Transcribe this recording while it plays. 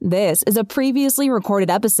This is a previously recorded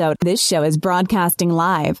episode. This show is broadcasting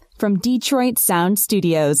live from Detroit Sound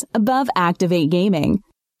Studios above Activate Gaming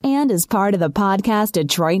and is part of the Podcast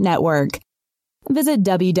Detroit Network. Visit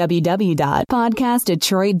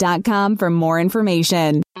www.podcastdetroit.com for more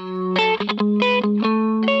information.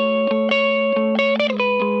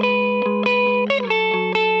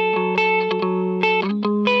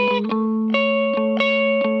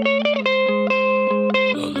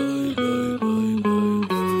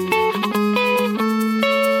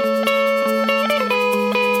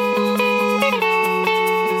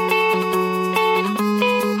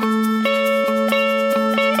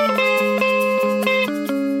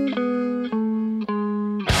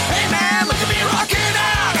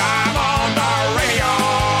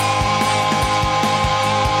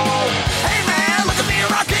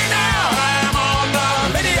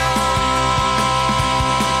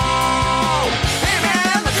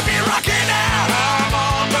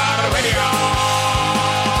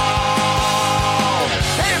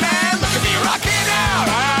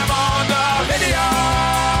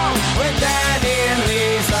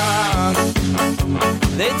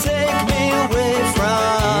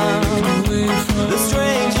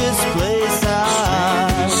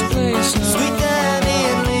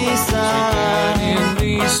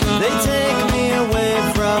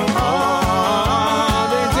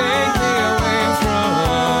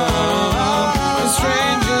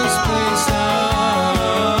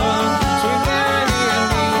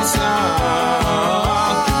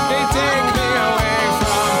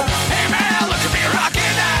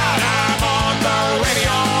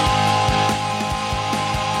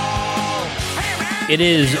 It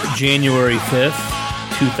is January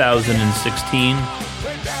 5th, 2016,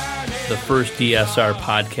 the first DSR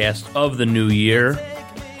podcast of the new year.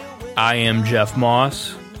 I am Jeff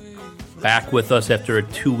Moss, back with us after a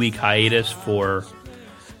 2-week hiatus for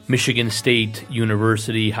Michigan State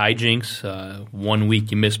University hijinks. 1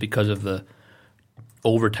 week you missed because of the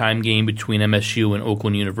overtime game between MSU and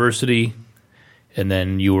Oakland University, and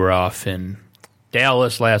then you were off in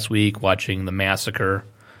Dallas last week watching the massacre.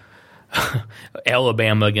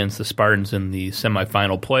 Alabama against the Spartans in the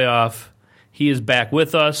semifinal playoff. He is back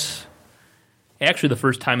with us. Actually, the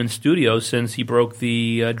first time in studio since he broke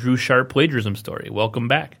the Drew Sharp plagiarism story. Welcome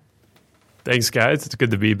back. Thanks, guys. It's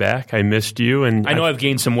good to be back. I missed you. And I know I've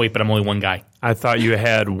gained some weight, but I'm only one guy. I thought you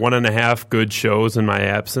had 1.5 good shows in my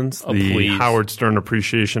absence. Please. Howard Stern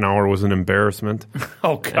Appreciation Hour was an embarrassment.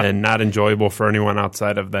 Oh, God. And not enjoyable for anyone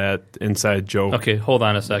outside of that inside joke. Okay, hold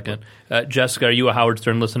on a second. Jessica, are you a Howard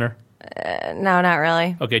Stern listener? No, not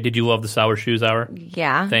really. Okay, did you love the Sour Shoes Hour?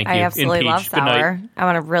 Yeah. Thank you. I absolutely love Good night. Sour. I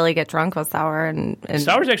want to really get drunk with Sour. And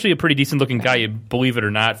Sour's actually a pretty decent-looking guy, believe it or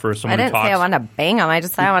not, for someone I who didn't talks. say I want to bang him. I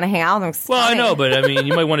just said I want to hang out with him. Well, I know, but I mean,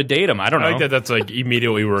 you might want to date him. I don't know. I like that that's like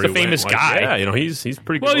immediately where He's a he went. famous Like, guy. Yeah, you know, he's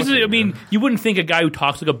pretty Well, good looking, I mean, man. you wouldn't think a guy who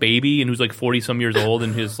talks like a baby and who's like 40-some years old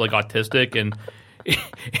and is like autistic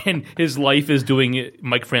and his life is doing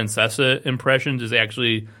Mike Francesa impressions is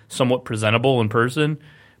actually somewhat presentable in person.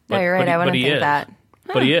 No, you're right. I wouldn't think that.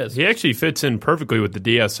 But he is. He actually fits in perfectly with the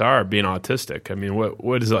DSR being autistic. I mean,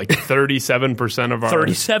 what is it, like 37% of our...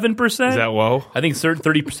 37%? Is that low? I think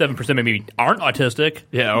 37% maybe aren't autistic.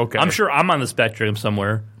 Yeah, okay. I'm sure I'm on the spectrum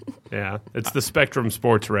somewhere. Yeah, it's the Spectrum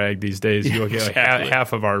Sports Rag these days. You look at Exactly.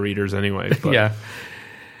 half of our readers anyway. But. Yeah.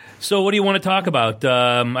 So what do you want to talk about?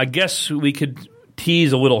 I guess we could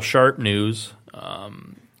tease a little Sharp news.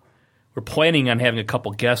 We're planning on having a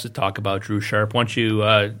couple guests to talk about Drew Sharp. Why don't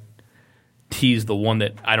you tease the one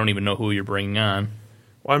that I don't even know who you're bringing on?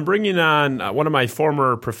 Well, I'm bringing on one of my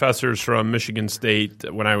former professors from Michigan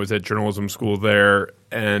State when I was at journalism school there,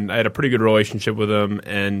 and I had a pretty good relationship with him,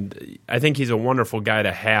 and I think he's a wonderful guy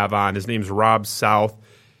to have on. His name's Rob South.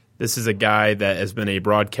 This is a guy that has been a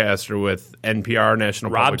broadcaster with NPR,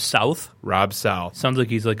 National Rob Public... South? Rob South. Sounds like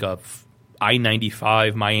he's like a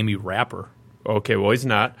I-95 Miami rapper. Okay, well, he's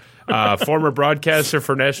not. Former broadcaster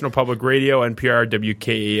for National Public Radio, NPR,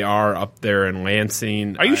 WKAR up there in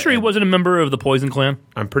Lansing. Are you sure he wasn't a member of the Poison Clan?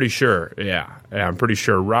 I'm pretty sure, yeah. I'm pretty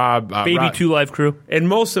sure. Rob... Baby Rob, 2 Live Crew? And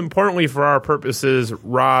most importantly for our purposes,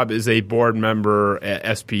 Rob is a board member at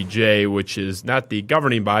SPJ, which is not the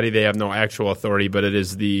governing body. They have no actual authority, but it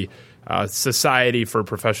is the Society for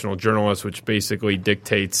Professional Journalists, which basically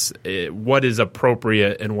dictates what is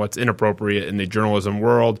appropriate and what's inappropriate in the journalism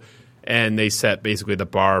world. And they set basically the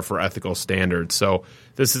bar for ethical standards. So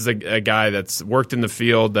this is a guy that's worked in the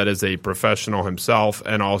field, that is a professional himself,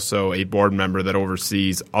 and also a board member that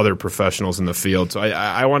oversees other professionals in the field. So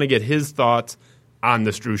I want to get his thoughts on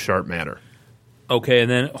this Drew Sharp matter. Okay, and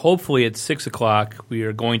then hopefully at 6 o'clock we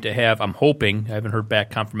are going to have, I'm hoping, I haven't heard back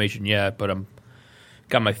confirmation yet, but I'm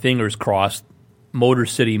got my fingers crossed. The Motor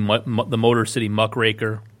City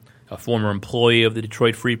Muckraker, a former employee of the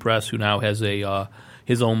Detroit Free Press, who now has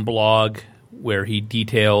his own blog where he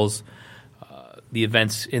details the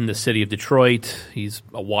events in the city of Detroit. He's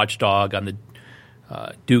a watchdog on the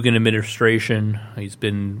Dugan administration. He's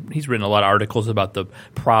written a lot of articles about the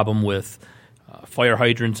problem with fire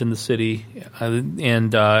hydrants in the city,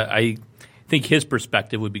 and I think his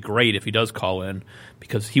perspective would be great if he does call in,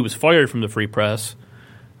 because he was fired from the Free Press.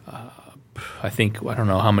 I don't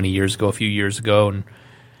know how many years ago, a few years ago, and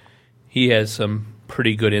he has some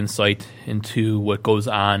pretty good insight into what goes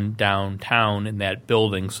on downtown in that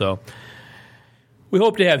building. So we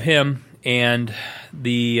hope to have him. And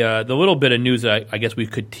the little bit of news that I guess we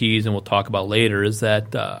could tease and we'll talk about later is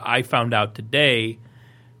that I found out today,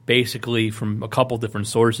 basically from a couple different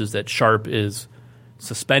sources, that Sharp is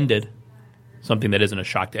suspended, something that isn't a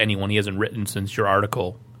shock to anyone. He hasn't written since your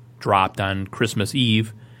article dropped on Christmas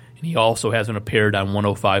Eve, and he also hasn't appeared on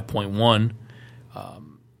 105.1,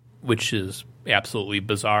 which is absolutely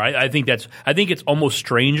bizarre. I think it's almost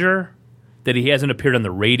stranger that he hasn't appeared on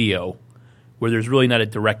the radio, where there's really not a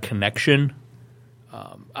direct connection.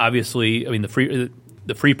 Obviously, I mean,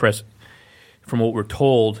 the Free Press, from what we're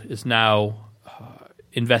told, is now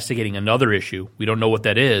investigating another issue. We don't know what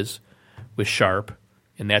that is with Sharp,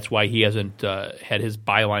 and that's why he hasn't had his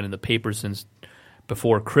byline in the paper since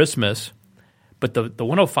before Christmas. But the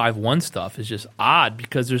 105.1 stuff is just odd,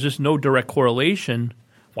 because there's just no direct correlation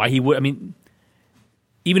why he would. I mean,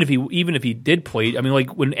 even if he did play, I mean,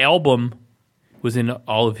 like when Album was in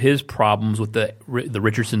all of his problems with the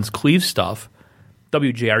Richardson's Cleave stuff,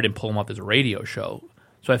 WJR didn't pull him off as a radio show.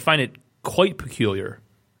 So I find it quite peculiar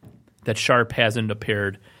that Sharp hasn't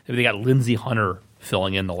appeared. They got Lindsey Hunter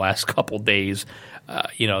filling in the last couple days.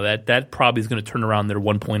 That probably is going to turn around their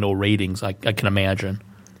 1.0 ratings, I can imagine.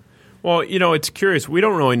 Well, it's curious. We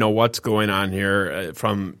don't really know what's going on here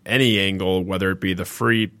from any angle, whether it be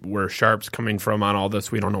where Sharp's coming from on all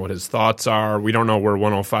this. We don't know what his thoughts are. We don't know where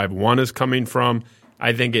 105.1 is coming from.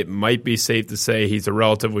 I think it might be safe to say he's a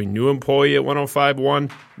relatively new employee at 105.1.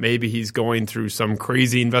 Maybe he's going through some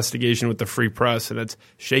crazy investigation with the Free Press, and it's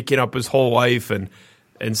shaking up his whole life. And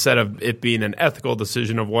instead of it being an ethical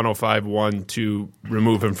decision of 105.1 to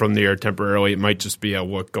remove him from the air temporarily, it might just be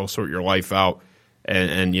go sort your life out.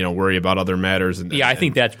 And worry about other matters. I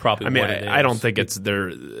think that's probably what it is. I don't think it's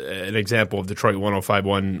an example of Detroit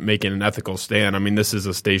 105.1 making an ethical stand. I mean, this is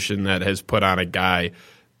a station that has put on a guy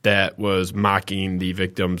that was mocking the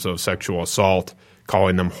victims of sexual assault,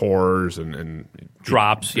 calling them whores and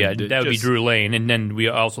drops. That would be Drew Lane. And then we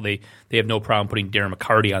also they have no problem putting Darren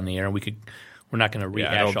McCarty on the air. We're not going to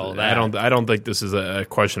rehash all of that. I don't think this is a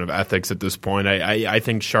question of ethics at this point. I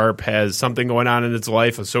think Sharp has something going on in his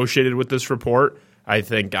life associated with this report. I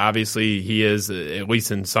think obviously he is, at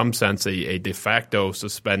least in some sense, a de facto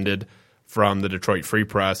suspended from the Detroit Free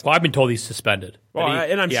Press. Well, I've been told he's suspended. Well,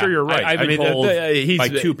 and I'm sure you're right. I've been told by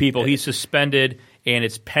two people he's suspended, and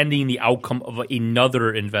it's pending the outcome of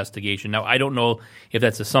another investigation. Now, I don't know if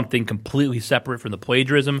that's something completely separate from the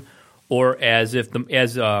plagiarism, or as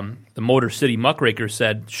the Motor City Muckraker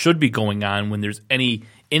said should be going on when there's any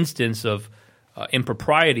instance of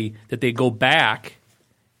impropriety, that they go back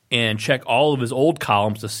and check all of his old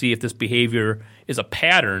columns to see if this behavior is a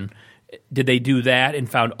pattern. Did they do that and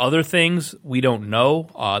found other things? We don't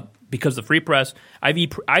know. Because the Free Press, I've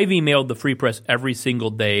emailed the Free Press every single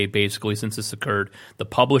day basically since this occurred. The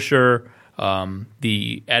publisher,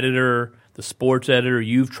 the editor, the sports editor.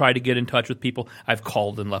 You've tried to get in touch with people. I've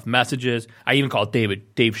called and left messages. I even called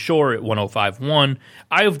Dave Shore at 105.1.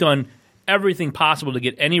 I have done everything possible to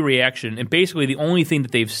get any reaction, and basically the only thing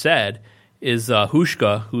that they've said is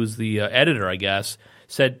Hushka, who's the editor, I guess,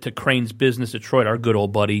 said to Crane's Business Detroit, our good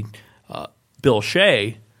old buddy, Bill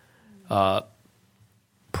Shea,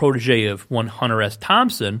 protege of one Hunter S.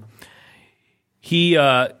 Thompson, he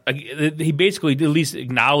basically at least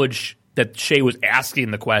acknowledged that Shea was asking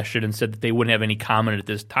the question and said that they wouldn't have any comment at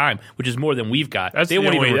this time, which is more than we've got. That's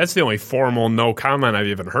the only formal no comment I've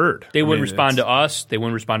even heard. They wouldn't respond to us. They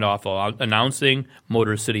wouldn't respond to awful announcing,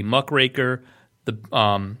 Motor City Muckraker,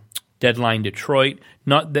 the Deadline Detroit.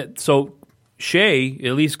 Not that. So Shea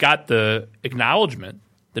at least got the acknowledgement,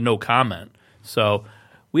 the no comment. So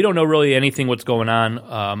we don't know really anything what's going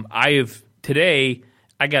on. Today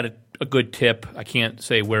I got a good tip. I can't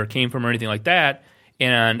say where it came from or anything like that.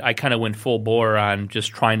 And I kind of went full bore on just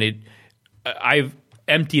trying to I've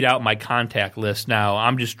emptied out my contact list now.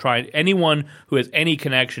 I'm just trying – anyone who has any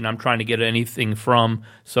connection I'm trying to get anything from.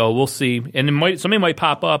 So we'll see. And something might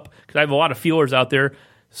pop up because I have a lot of feelers out there.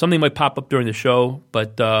 Something might pop up during the show.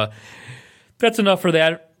 But that's enough for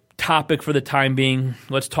that. topic for the time being.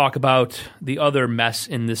 Let's talk about the other mess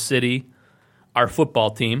in this city, our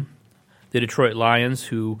football team, the Detroit Lions,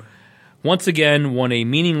 who once again won a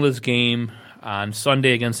meaningless game on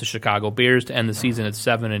Sunday against the Chicago Bears to end the season at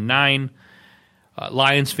 7-9.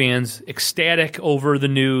 Lions fans ecstatic over the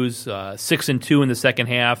news, 6-2 in the second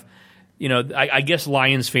half. You know, I guess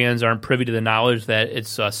Lions fans aren't privy to the knowledge that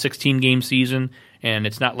it's a 16-game season, and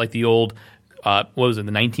it's not like the old, what was it,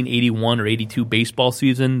 the 1981 or 82 baseball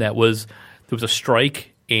season there was a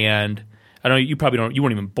strike, and I don't know, you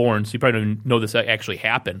weren't even born, so you probably don't even know this actually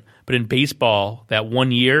happened. But in baseball, that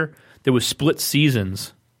 1 year, there was split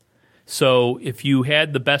seasons. So if you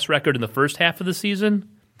had the best record in the first half of the season,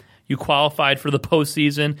 you qualified for the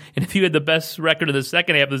postseason, and if you had the best record in the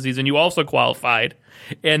second half of the season, you also qualified.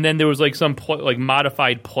 And then there was like some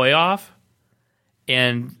modified playoff,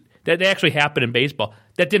 and that actually happened in baseball.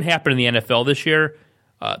 That didn't happen in the NFL this year.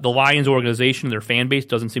 The Lions organization, their fan base,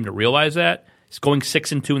 doesn't seem to realize that. It's going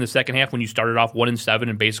 6-2 in the second half when you started off 1-7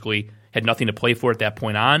 and basically had nothing to play for at that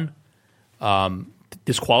point on.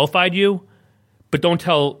 Disqualified you. But don't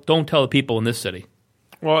tell the people in this city.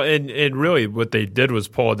 Well, and really what they did was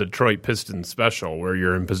pull a Detroit Pistons special where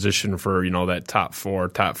you're in position for, that top 4,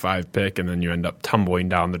 top 5 pick, and then you end up tumbling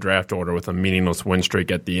down the draft order with a meaningless win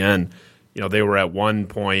streak at the end. They were at one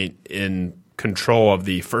point in control of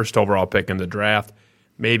the first overall pick in the draft.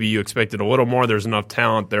 Maybe you expected a little more. There's enough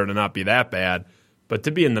talent there to not be that bad. But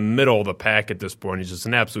to be in the middle of the pack at this point is just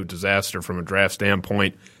an absolute disaster from a draft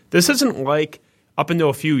standpoint. This isn't like up until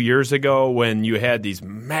a few years ago when you had these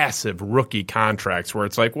massive rookie contracts where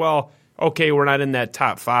it's like, well, okay, we're not in that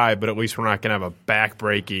top 5, but at least we're not going to have a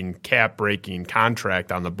back-breaking, cap-breaking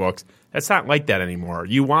contract on the books. That's not like that anymore.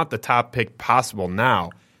 You want the top pick possible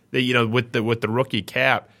now. With the rookie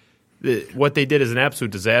cap, what they did is an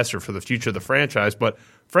absolute disaster for the future of the franchise, but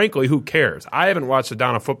frankly, who cares? I haven't watched a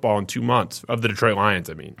down of football in 2 months, of the Detroit Lions,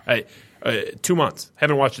 2 months.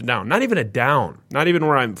 Haven't watched it down. Not even a down. Not even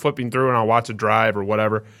where I'm flipping through and I'll watch a drive or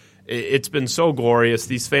whatever. It's been so glorious.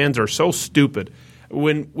 These fans are so stupid.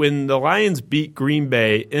 When the Lions beat Green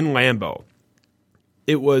Bay in Lambeau,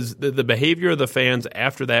 it was the behavior of the fans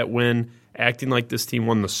after that win, acting like this team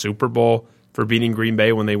won the Super Bowl for beating Green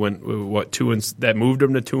Bay when they went, that moved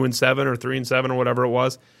them to 2-7 or 3-7 or whatever it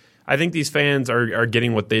was. I think these fans are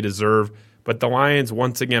getting what they deserve. But the Lions,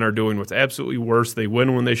 once again, are doing what's absolutely worse. They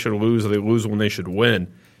win when they should lose, or they lose when they should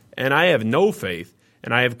win. And I have no faith,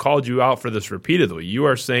 and I have called you out for this repeatedly. You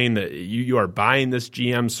are saying that you are buying this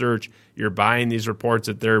GM search. You're buying these reports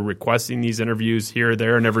that they're requesting these interviews here,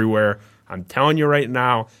 there, and everywhere. I'm telling you right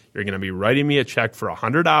now, you're going to be writing me a check for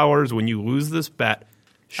 $100 when you lose this bet.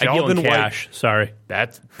 Sheldon White, cash. Sorry.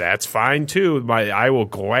 That's fine, too. I will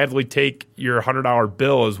gladly take your $100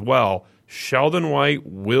 bill as well. Sheldon White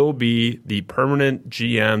will be the permanent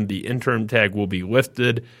GM. The interim tag will be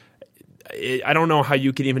lifted. I don't know how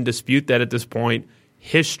you can even dispute that at this point.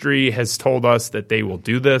 History has told us that they will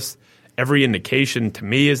do this. Every indication to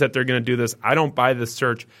me is that they're going to do this. I don't buy this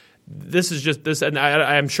search. This is just this, and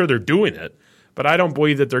I'm sure they're doing it, but I don't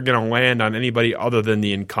believe that they're going to land on anybody other than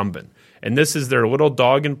the incumbent. And this is their little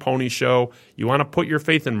dog and pony show. You want to put your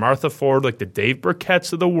faith in Martha Ford like the Dave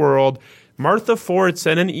Burketts of the world. Martha Ford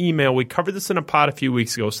sent an email. We covered this in a pod a few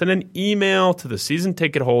weeks ago. Sent an email to the season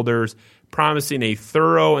ticket holders promising a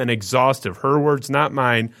thorough and exhaustive, her words, not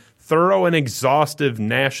mine, thorough and exhaustive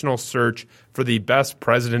national search for the best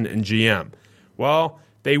president and GM. Well,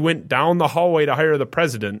 they went down the hallway to hire the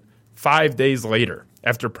president 5 days later.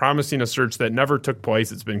 After promising a search that never took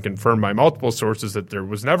place, it's been confirmed by multiple sources that there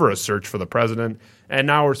was never a search for the president. And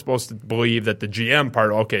now we're supposed to believe that the GM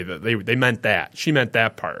part, okay, they meant that. She meant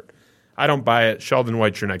that part. I don't buy it. Sheldon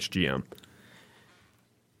White's your next GM.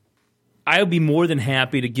 I would be more than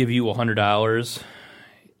happy to give you $100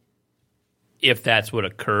 if that's what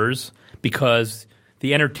occurs, because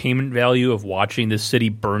the entertainment value of watching this city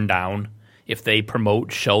burn down if they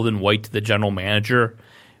promote Sheldon White to the general manager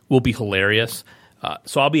will be hilarious.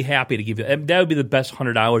 So I'll be happy to give you that. Would be the best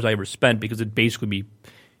 $100 I ever spent, because it'd basically be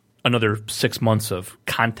another 6 months of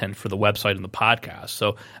content for the website and the podcast.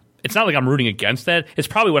 So it's not like I'm rooting against that. It's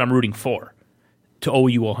probably what I'm rooting for, to owe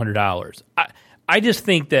you $100. I just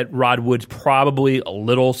think that Rod Wood's probably a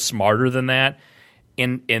little smarter than that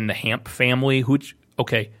in the Hamp family. Which,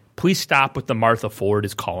 okay, please stop with the Martha Ford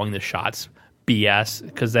is calling the shots BS,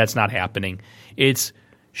 because that's not happening. It's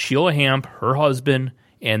Sheila Hamp, her husband,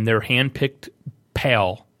 and their hand-picked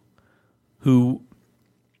pal who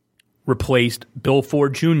replaced Bill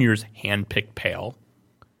Ford Jr.'s hand-picked pal,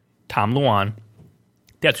 Tom Luan.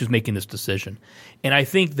 That's who's making this decision. And I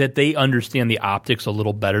think that they understand the optics a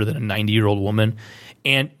little better than a 90-year-old woman.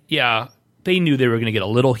 And, yeah, they knew they were going to get a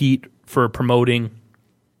little heat for promoting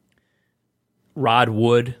Rod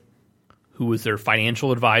Wood, who was their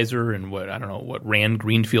financial advisor and what ran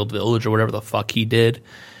Greenfield Village or whatever the fuck he did.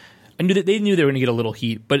 I knew that they knew they were going to get a little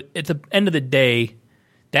heat, but at the end of the day,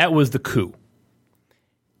 that was the coup.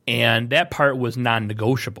 And that part was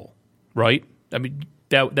non-negotiable, right? I mean,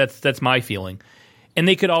 that's my feeling. And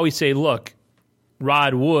they could always say, look,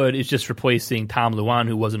 Rod Wood is just replacing Tom Luan,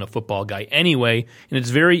 who wasn't a football guy anyway, and it's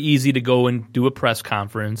very easy to go and do a press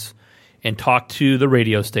conference and talk to the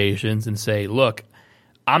radio stations and say, look,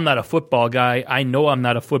 I'm not a football guy. I know I'm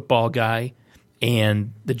not a football guy,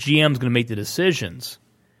 and the GM's going to make the decisions.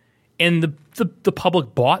 And the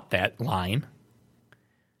public bought that line.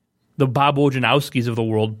 The Bob Wojnarowskis of the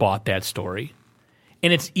world bought that story.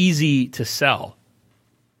 And it's easy to sell.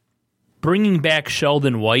 Bringing back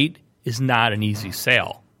Sheldon White is not an easy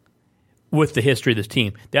sale with the history of this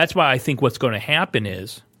team. That's why I think what's going to happen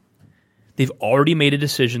is they've already made a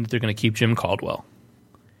decision that they're going to keep Jim Caldwell.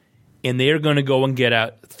 And they are going to go and get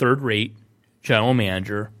a third-rate general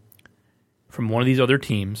manager from one of these other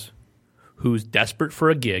teams who's desperate for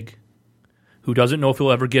a gig, who doesn't know if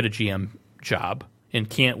he'll ever get a GM job and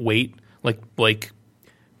can't wait, like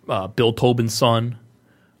Bill Tobin's son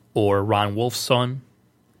or Ron Wolf's son,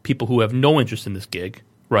 people who have no interest in this gig,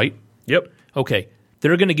 right? Yep. Okay.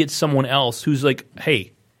 They're going to get someone else who's like,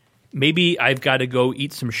 hey, maybe I've got to go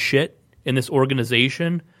eat some shit in this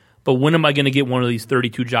organization, but when am I going to get one of these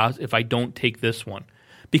 32 jobs if I don't take this one?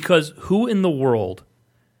 Because who in the world,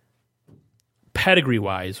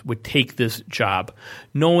 pedigree-wise, would take this job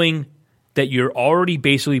knowing that you're already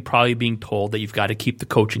basically probably being told that you've got to keep the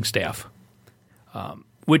coaching staff,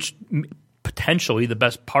 which potentially the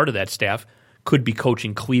best part of that staff could be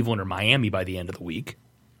coaching Cleveland or Miami by the end of the week.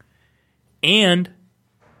 And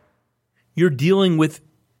you're dealing with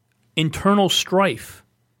internal strife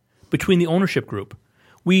between the ownership group.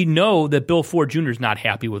 We know that Bill Ford Jr. is not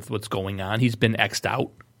happy with what's going on. He's been X'd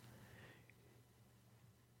out.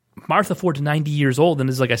 Martha Ford's 90 years old, and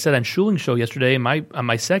as like I said on Schuling's show yesterday on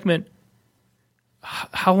my segment,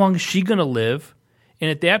 how long is she going to live?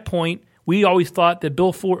 And at that point, we always thought that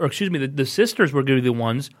the sisters were going to be the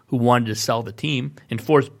ones who wanted to sell the team and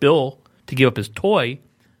force Bill to give up his toy.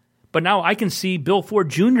 But now I can see Bill Ford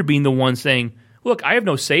Jr. being the one saying, look, I have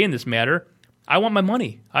no say in this matter. I want my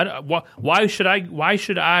money. Why should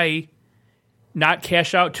I not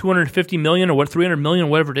cash out $250 million or $300 million or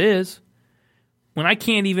whatever it is when I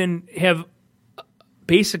can't even have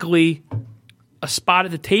basically a spot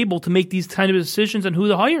at the table to make these kind of decisions on who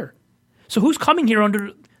to hire? So who's coming here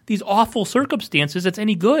under these awful circumstances that's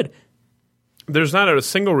any good? There's not a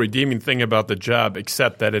single redeeming thing about the job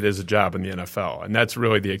except that it is a job in the NFL, and that's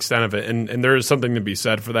really the extent of it. And there is something to be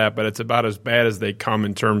said for that, but it's about as bad as they come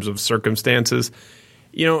in terms of circumstances.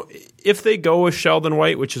 You know, if they go with Sheldon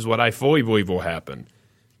White, which is what I fully believe will happen,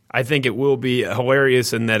 I think it will be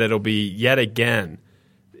hilarious in that it'll be yet again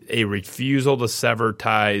a refusal to sever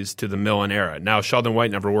ties to the Millen era. Now, Sheldon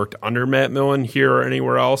White never worked under Matt Millen here or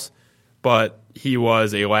anywhere else, but he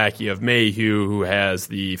was a lackey of Mayhew who has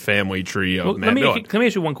the family tree of Matt Millen. Let me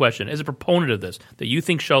ask you one question. As a proponent of this, that you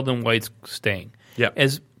think Sheldon White's staying, yep.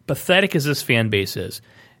 As pathetic as this fan base is,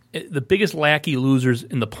 the biggest lackey losers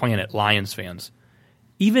in the planet, Lions fans,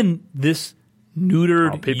 even this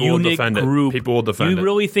neutered eunuch group, people will defend it. You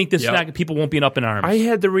really think this people won't be up in arms? I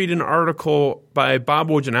had to read an article by Bob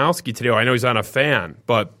Wojnarowski today. I know he's not a fan,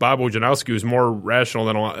 but Bob Wojnarowski is more rational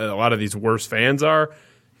than a lot of these worst fans are,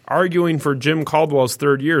 arguing for Jim Caldwell's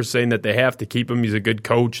third year, saying that they have to keep him. He's a good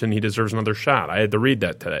coach and he deserves another shot. I had to read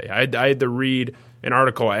that today. I had to read an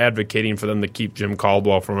article advocating for them to keep Jim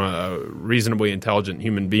Caldwell from a reasonably intelligent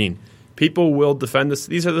human being. People will defend this.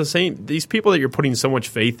 These are the same. These people that you're putting so much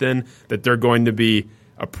faith in that they're going to be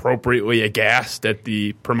appropriately aghast at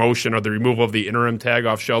the promotion or the removal of the interim tag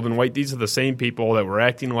off Sheldon White. These are the same people that were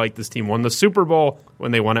acting like this team won the Super Bowl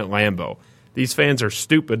when they won at Lambeau. These fans are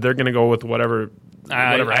stupid. They're going to go with whatever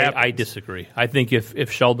I disagree. I think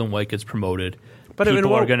if Sheldon White gets promoted,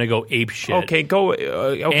 people are going to go ape shit. Okay,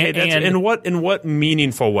 in what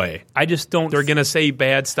meaningful way? I just don't. They're going to say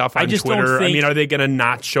bad stuff on Twitter. Are they going to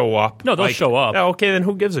not show up? No, they'll show up. Okay, then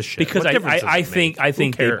who gives a shit? Because I think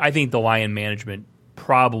the Lion management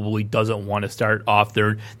probably doesn't want to start off.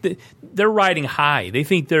 They're riding high. They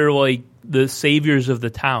think they're like the saviors of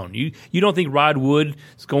the town. You don't think Rod Wood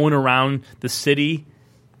is going around the city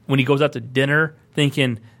when he goes out to dinner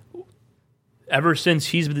thinking, ever since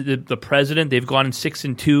he's the president, they've gone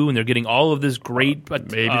 6-2, and they're getting all of this great.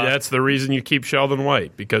 But maybe that's the reason you keep Sheldon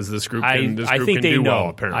White, because this group can do well.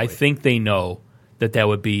 Apparently, I think they know that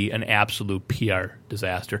would be an absolute PR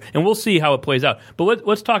disaster. And we'll see how it plays out. But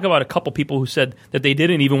let's talk about a couple people who said that they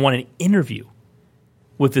didn't even want an interview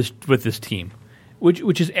with this team,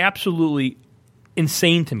 which is absolutely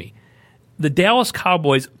insane to me. The Dallas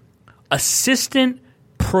Cowboys assistant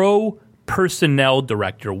pro personnel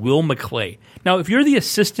director, Will McClay. Now, if you're the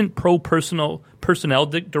assistant pro personnel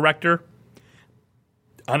director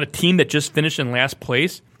on a team that just finished in last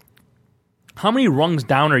place, how many rungs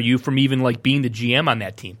down are you from even like being the GM on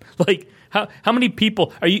that team? Like, how many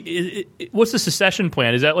people are you? What's the succession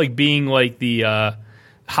plan? Is that like being like the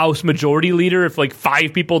House Majority Leader? If like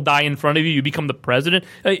 5 people die in front of you, you become the president.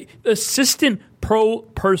 Assistant pro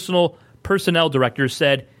personnel director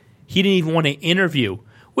said he didn't even want to interview,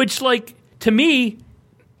 which like to me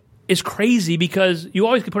is crazy because you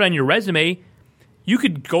always could put on your resume. You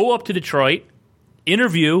could go up to Detroit,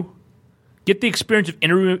 interview. Get the experience of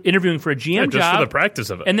interviewing for a GM just job. For the practice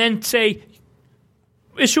of it. And then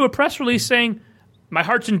issue a press release saying, my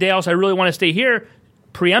heart's in Dallas, I really want to stay here,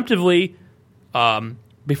 preemptively,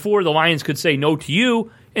 before the Lions could say no to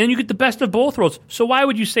you, and then you get the best of both worlds. So why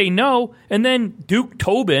would you say no? And then Duke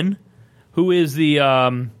Tobin, who is the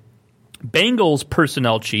Bengals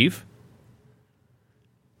personnel chief,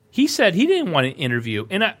 he said he didn't want to interview.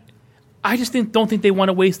 And I just don't think they want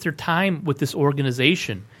to waste their time with this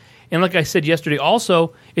organization. And like I said yesterday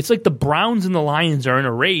also, it's like the Browns and the Lions are in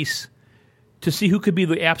a race to see who could be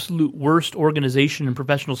the absolute worst organization in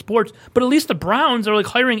professional sports. But at least the Browns are like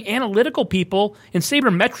hiring analytical people and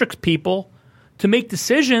sabermetrics people to make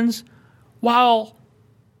decisions, while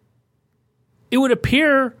it would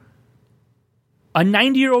appear a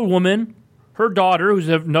 90-year-old woman, her daughter, who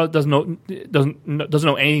doesn't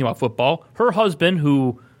know anything about football, her husband,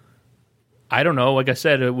 who I don't know. Like I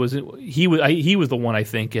said, he was the one, I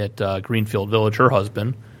think, at Greenfield Village, her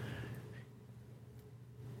husband.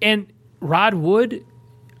 And Rod Wood,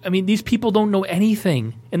 I mean, these people don't know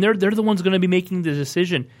anything, and they're the ones going to be making the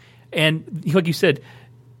decision. And like you said,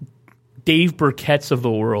 Dave Burkett's of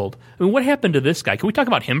the world. I mean, what happened to this guy? Can we talk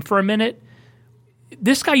about him for a minute?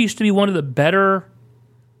 This guy used to be one of the better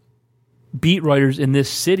beat writers in this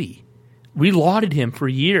city. We lauded him for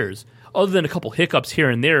years, other than a couple hiccups here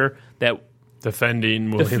and there that.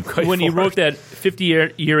 Defending William Clay Ford. When he wrote that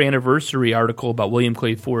 50-year anniversary article about William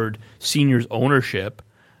Clay Ford Sr.'s ownership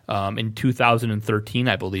in 2013,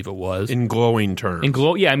 I believe it was. In glowing terms.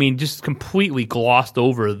 I mean, just completely glossed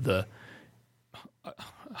over the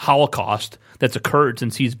Holocaust that's occurred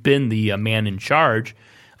since he's been the man in charge.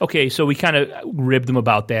 Okay, so we kind of ribbed him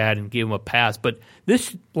about that and gave him a pass. But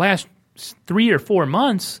this last 3 or 4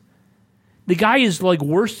 months, the guy is like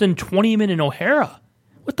worse than 20-man in O'Hara.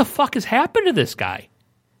 What the fuck has happened to this guy?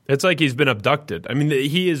 It's like he's been abducted. I mean,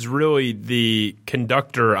 he is really the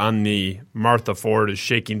conductor on the Martha Ford is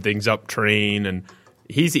shaking things up train, and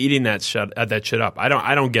he's eating that shit up. I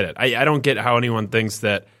don't get it. I don't get how anyone thinks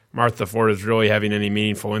that Martha Ford is really having any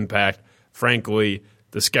meaningful impact. Frankly,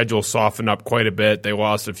 the schedule softened up quite a bit. They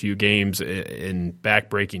lost a few games in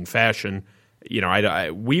backbreaking fashion. You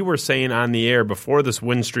know, we were saying on the air before this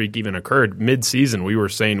win streak even occurred, mid-season, we were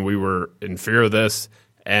saying we were in fear of this,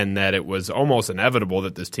 and that it was almost inevitable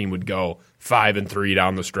that this team would go 5-3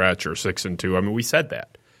 down the stretch or 6-2. I mean, we said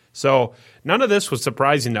that. So none of this was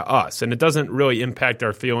surprising to us, and it doesn't really impact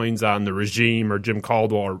our feelings on the regime or Jim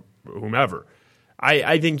Caldwell or whomever.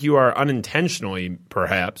 I think you are unintentionally,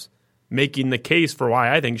 perhaps, making the case for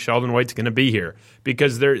why I think Sheldon White's going to be here,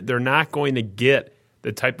 because they're not going to get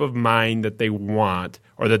the type of mind that they want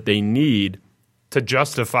or that they need to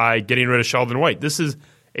justify getting rid of Sheldon White. This is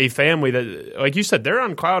a family that, like you said, they're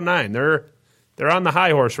on cloud nine. They're on the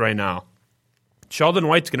high horse right now. Sheldon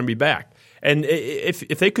White's going to be back. And if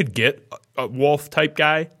they could get a Wolf-type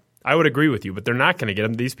guy, I would agree with you, but they're not going to get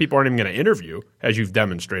him. These people aren't even going to interview, as you've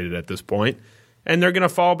demonstrated at this point. And they're going to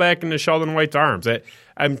fall back into Sheldon White's arms.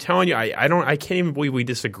 I'm telling you, I can't even believe we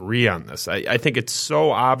disagree on this. I think it's so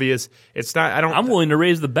obvious. It's not. I'm willing to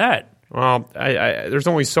raise the bet. Well, there's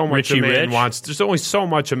only so much Richie a man Rich. wants. There's only so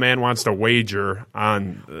much a man wants to wager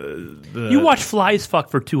on the. You watch flies fuck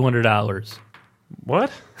for $200.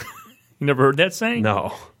 What? You never heard that saying?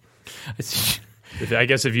 No. I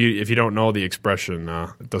guess if you don't know the expression,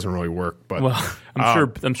 it doesn't really work. But well,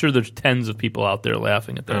 I'm sure there's tens of people out there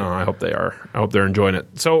laughing at that. I hope they are. I hope they're enjoying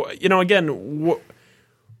it. So again,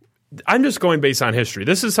 I'm just going based on history.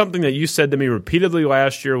 This is something that you said to me repeatedly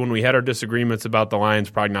last year when we had our disagreements about the Lions'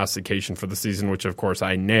 prognostication for the season, which of course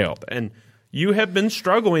I nailed. And You have been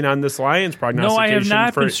struggling on this Lions prognostication. No, I have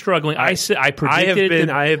not been struggling. I predicted.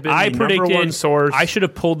 I have been the number one source. I should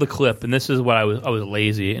have pulled the clip, and this is what I was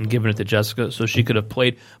lazy and given it to Jessica so she could have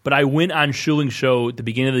played. But I went on Schuling's show at the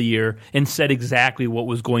beginning of the year and said exactly what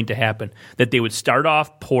was going to happen: that they would start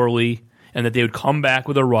off poorly, and that they would come back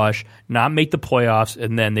with a rush, not make the playoffs,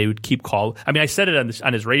 and then they would keep call. I mean, I said it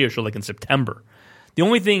on his radio show like in September. The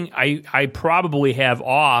only thing I probably have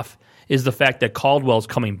off is the fact that Caldwell's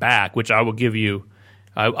coming back, which I will give you.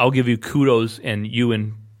 I'll give you kudos, and you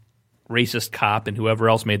and Racist Cop and whoever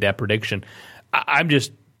else made that prediction. I'm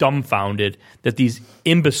just dumbfounded that these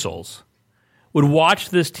imbeciles would watch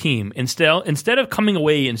this team instead of coming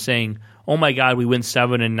away and saying, "Oh my God, we win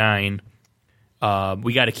 7-9.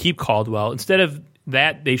 We got to keep Caldwell." Instead of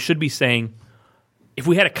that, they should be saying, "If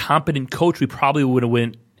we had a competent coach, we probably would have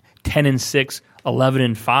went 10-6,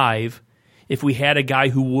 11-5." If we had a guy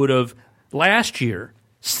who would have last year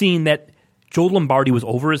seen that Joe Lombardi was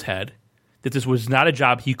over his head, that this was not a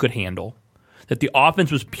job he could handle, that the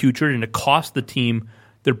offense was putrid and it cost the team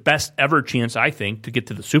their best ever chance, I think, to get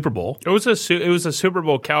to the Super Bowl. It was a Super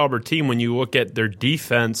Bowl caliber team when you look at their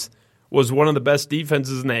defense. Was one of the best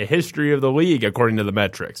defenses in the history of the league, according to the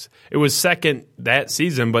metrics. It was second that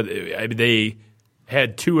season, but they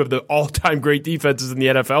had two of the all-time great defenses in the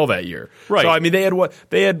NFL that year. Right. So I mean, they had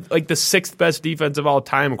like the sixth best defense of all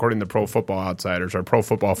time according to Pro Football Outsiders or Pro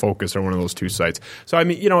Football Focus or one of those two sites. So I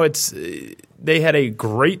mean, they had a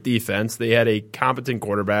great defense. They had a competent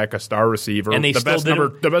quarterback, a star receiver, and the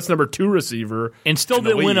best number two receiver, and still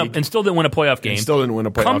didn't win a playoff game. And still didn't win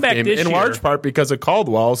a playoff game in large part because of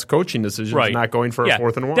Caldwell's coaching decisions, not going for a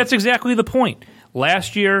 4th and 1. That's exactly the point.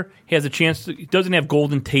 Last year, he has a chance. He doesn't have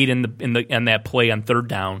Golden Tate in that play on 3rd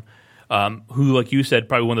down, who, like you said,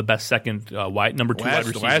 probably one of the best second number 2 wide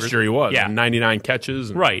receivers. Last year he was, 99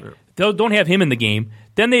 catches. Right. They don't have him in the game.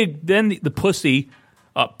 Then the pussy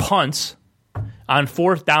punts on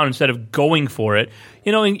 4th down instead of going for it.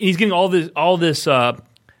 And he's getting all this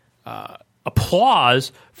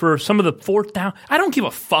applause for some of the 4th down. I don't give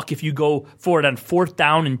a fuck if you go for it on 4th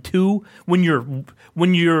down and 2 when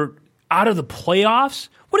you're out of the playoffs.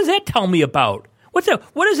 What does that tell me about? What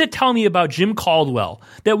does it tell me about Jim Caldwell?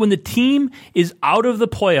 That when the team is out of the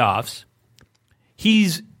playoffs,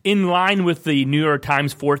 he's in line with the New York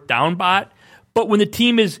Times 4th down bot, but when the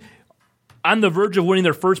team is on the verge of winning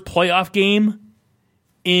their first playoff game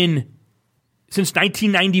since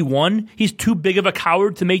 1991, he's too big of a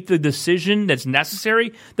coward to make the decision that's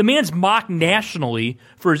necessary. The man's mocked nationally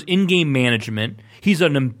for his in-game management. He's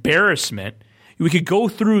an embarrassment. We could go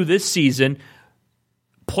through this season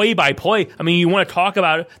play by play. I mean, you want to talk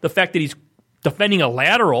about the fact that he's defending a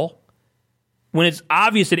lateral when it's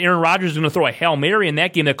obvious that Aaron Rodgers is going to throw a Hail Mary in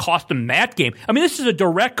that game that cost him that game. I mean, this is a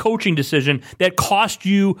direct coaching decision that cost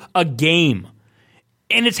you a game.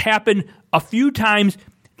 And it's happened a few times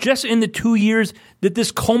just in the 2 years that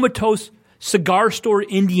this comatose cigar store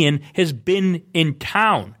Indian has been in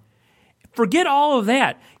town. Forget all of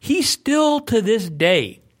that. He still, to this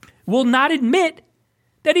day, will not admit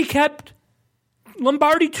that he kept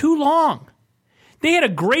Lombardi too long. They had a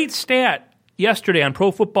great stat yesterday on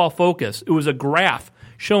Pro Football Focus. It was a graph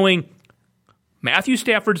showing Matthew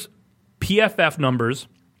Stafford's PFF numbers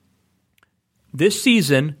this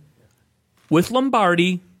season with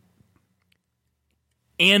Lombardi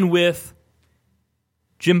and with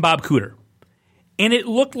Jim Bob Cooter. And it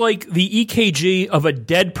looked like the EKG of a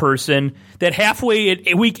dead person that halfway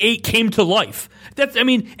at week 8 came to life.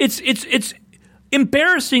 It's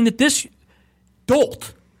embarrassing that this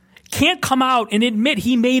dolt can't come out and admit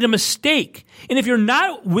he made a mistake. And if you're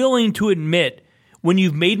not willing to admit when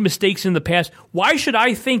you've made mistakes in the past, why should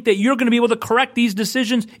I think that you're going to be able to correct these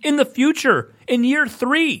decisions in the future, in year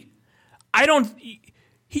 3?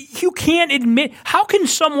 You can't admit. How can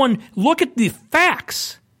someone look at the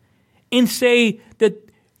facts and say that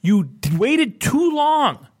you waited too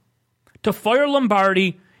long to fire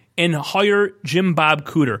Lombardi and hire Jim Bob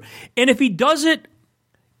Cooter? And if he does it,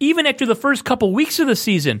 even after the first couple weeks of the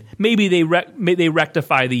season, maybe they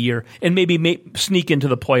rectify the year and maybe sneak into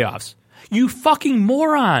the playoffs. You fucking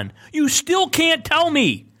moron. You still can't tell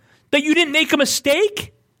me that you didn't make a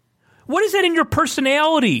mistake? What is that in your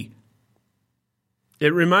personality?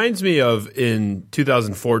 It reminds me of in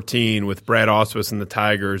 2014 with Brad Ausmus and the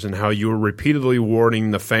Tigers and how you were repeatedly warning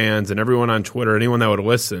the fans and everyone on Twitter, anyone that would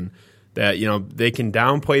listen, that they can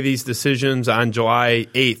downplay these decisions on July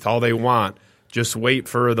 8th all they want. just wait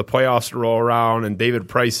for the playoffs to roll around and David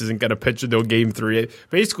Price isn't going to pitch until Game 3.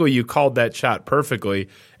 Basically, you called that shot perfectly.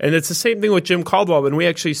 And it's the same thing with Jim Caldwell, and we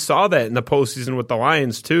actually saw that in the postseason with the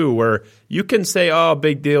Lions too, where you can say, oh,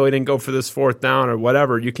 big deal, he didn't go for this fourth down or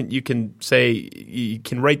whatever. You can say, you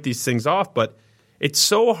can write these things off, but it's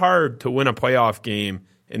so hard to win a playoff game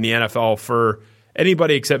in the NFL for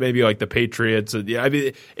anybody except maybe like the Patriots. I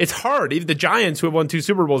mean, it's hard. Even the Giants, who have won 2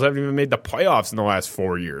 Super Bowls, haven't even made the playoffs in the last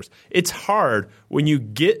 4 years. It's hard when you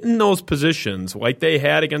get in those positions like they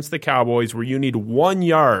had against the Cowboys where you need 1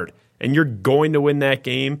 yard and you're going to win that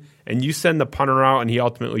game and you send the punter out and he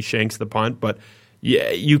ultimately shanks the punt. But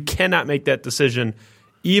you cannot make that decision.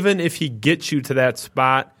 Even if he gets you to that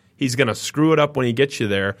spot, he's going to screw it up when he gets you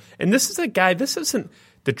there. And this is a guy, this isn't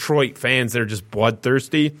Detroit fans that are just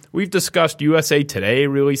bloodthirsty. We've discussed USA Today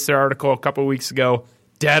released their article a couple of weeks ago.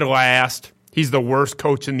 Dead last. He's the worst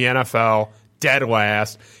coach in the NFL. Dead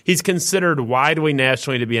last. He's considered widely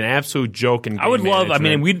nationally to be an absolute joke in game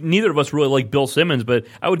management. Neither of us really like Bill Simmons, but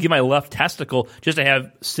I would give my left testicle just to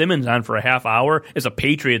have Simmons on for a half hour as a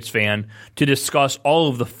Patriots fan to discuss all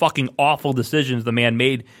of the fucking awful decisions the man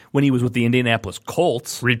made when he was with the Indianapolis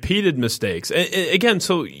Colts. Repeated mistakes. Again,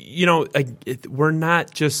 so, we're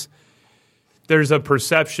not just... There's a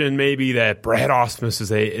perception maybe that Brad Ausmus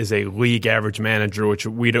is a league average manager, which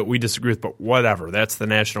we disagree with, but whatever. That's the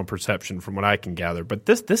national perception from what I can gather. But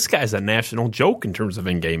this guy's a national joke in terms of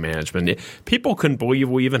in-game management. People couldn't believe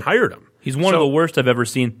we even hired him. He's one of the worst I've ever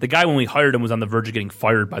seen. The guy, when we hired him, was on the verge of getting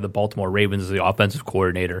fired by the Baltimore Ravens as the offensive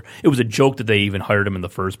coordinator. It was a joke that they even hired him in the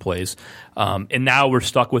first place. And now we're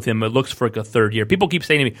stuck with him. It looks for like a third year. People keep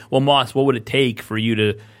saying to me, well, Moss, what would it take for you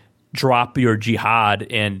to drop your jihad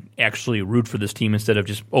and actually root for this team instead of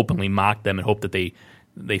just openly mock them and hope that they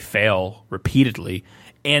fail repeatedly?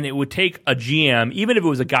 And it would take a GM, even if it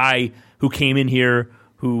was a guy who came in here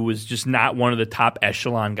who was just not one of the top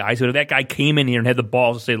echelon guys, but if that guy came in here and had the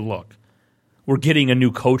balls to say, look, we're getting a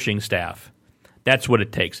new coaching staff. That's what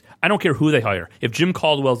it takes. I don't care who they hire. If Jim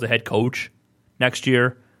Caldwell's the head coach next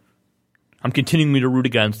year, I'm continuing to root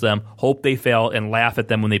against them, hope they fail, and laugh at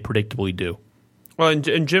them when they predictably do. Well,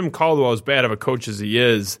 and Jim Caldwell, as bad of a coach as he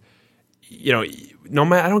is, no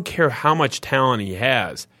matter, I don't care how much talent he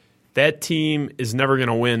has, that team is never going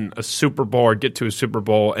to win a Super Bowl or get to a Super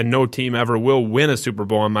Bowl, and no team ever will win a Super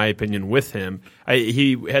Bowl, in my opinion, with him.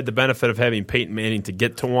 He had the benefit of having Peyton Manning to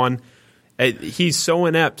get to one. He's so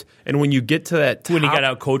inept, and when you get to that top, when he got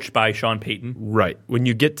out coached by Sean Payton, right? When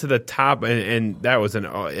you get to the top, and that was an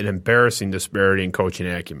embarrassing disparity in coaching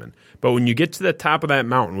acumen. But when you get to the top of that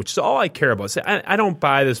mountain, which is all I care about, I don't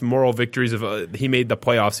buy this moral victories of he made the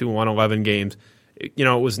playoffs, he won 11 games. It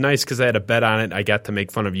was nice because I had a bet on it. I got to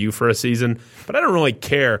make fun of you for a season, but I don't really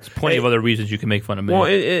care. There's plenty of other reasons you can make fun of me. Well,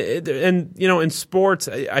 in sports,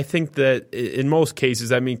 I think that in most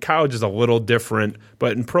cases, college is a little different,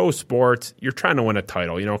 but in pro sports, you're trying to win a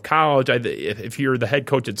title. College, if you're the head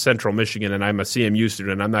coach at Central Michigan and I'm a CMU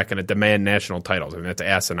student, I'm not going to demand national titles. that's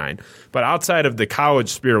asinine. But outside of the college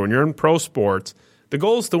sphere, when you're in pro sports, the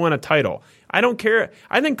goal is to win a title. I don't care.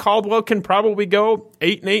 I think Caldwell can probably go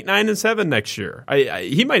 8-8, 9-7 next year.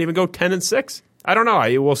 He might even go 10-6. I don't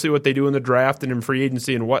know. We'll see what they do in the draft and in free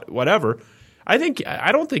agency and whatever. I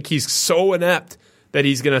don't think he's so inept that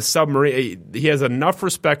he's going to submarine. He has enough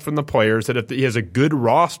respect from the players that if he has a good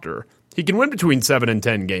roster, he can win between 7 and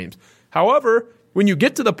 10 games. However, when you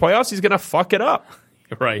get to the playoffs, he's going to fuck it up.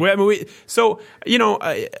 Right.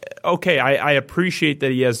 I appreciate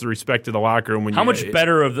that he has the respect of the locker room. How much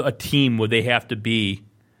better of a team would they have to be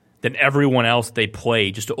than everyone else they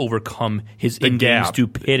play just to overcome his in-game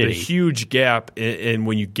stupidity? The huge gap, and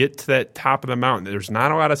when you get to that top of the mountain, there's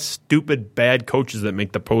not a lot of stupid, bad coaches that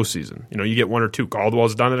make the postseason. You get one or two.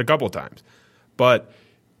 Caldwell's done it a couple times. But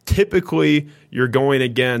typically, you're going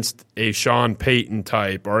against a Sean Payton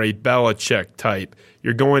type or a Belichick type.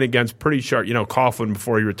 You're going against pretty sharp, Coughlin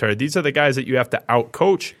before he retired. These are the guys that you have to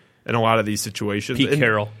out-coach in a lot of these situations.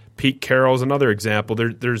 Pete Carroll is another example.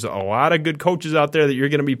 There's a lot of good coaches out there that you're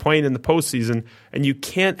going to be playing in the postseason, and you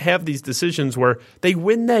can't have these decisions where they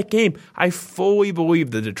win that game. I fully believe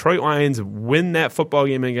the Detroit Lions win that football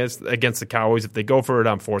game against the Cowboys if they go for it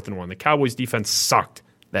on 4th and 1. The Cowboys' defense sucked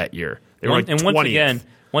that year. They were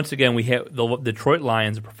once again, we have the Detroit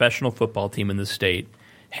Lions, a professional football team in the state,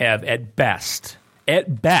 have at best,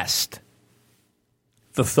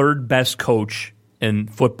 the third best coach in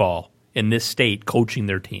football in this state coaching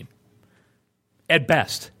their team. At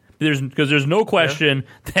best. Because there's no question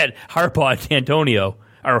that Harbaugh and D'Antonio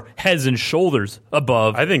are heads and shoulders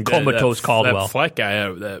above Comatose Caldwell. That Fleck guy,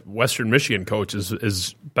 that Western Michigan coach,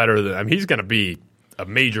 is better than he's going to be a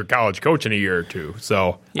major college coach in a year or two.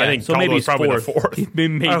 So I think so maybe Caldwell's probably the fourth.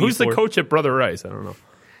 Maybe who's fourth. the coach at Brother Rice? I don't know.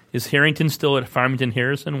 Is Harrington still at Farmington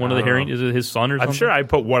Harrison? One of the Harrington? Is it his son or something? I'm sure I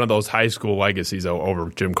put one of those high school legacies over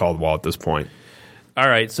Jim Caldwell at this point. All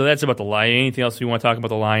right, so that's about the Lions. Anything else you want to talk about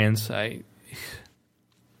the Lions?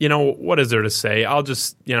 What is there to say? I'll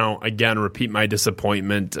just, again, repeat my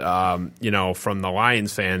disappointment, from the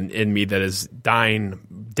Lions fan in me that is dying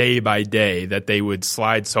day by day that they would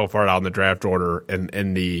slide so far down the draft order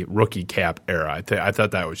in the rookie cap era. I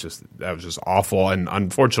thought that was just awful and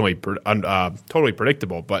unfortunately totally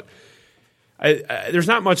predictable. But there's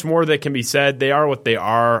not much more that can be said. They are what they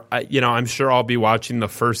are. I'm sure I'll be watching the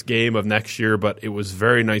first game of next year, but it was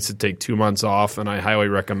very nice to take 2 months off, and I highly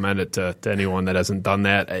recommend it to anyone that hasn't done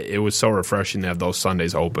that. It was so refreshing to have those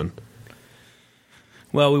Sundays open.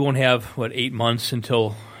 Well, we won't have, 8 months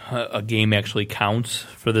until a game actually counts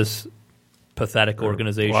for this pathetic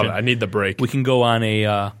organization. Love it. I need the break. We can go on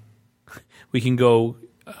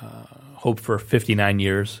hope for 59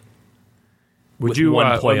 years. Would you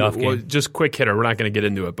one playoff game? Just quick hitter. We're not going to get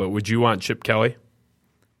into it, but would you want Chip Kelly?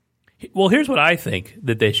 Well, here's what I think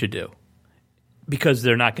that they should do, because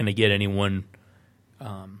they're not going to get anyone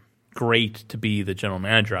great to be the general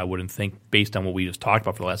manager. I wouldn't think, based on what we just talked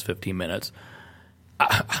about for the last 15 minutes.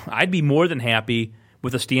 I'd be more than happy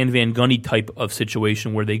with a Stan Van Gundy type of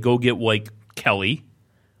situation where they go get like Kelly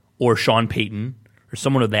or Sean Payton or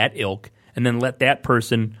someone of that ilk, and then let that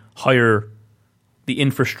person hire the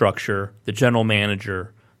infrastructure, the general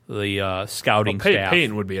manager, the scouting staff.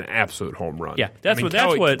 Payton would be an absolute home run. Yeah, that's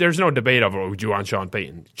what. There's no debate over would you want Sean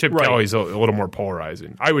Payton. Chip Kelly's a little more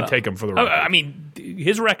polarizing. I would take him for the record. I mean,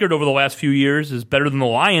 his record over the last few years is better than the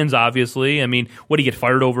Lions, obviously. I mean, what did he get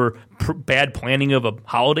fired over? Bad planning of a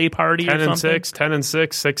holiday party or something? 10-6,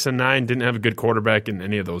 6-9. Didn't have a good quarterback in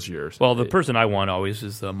any of those years. Well, the person I want always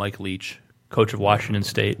is Mike Leach, coach of Washington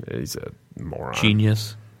State. He's a moron.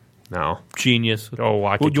 Genius. No. Genius. Do you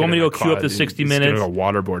want me to go queue up the 60 minutes? He's going to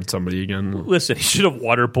waterboard somebody again. Listen, he should have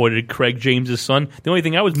waterboarded Craig James' son. The only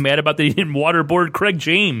thing I was mad about that he didn't waterboard Craig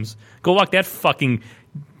James. Go lock that fucking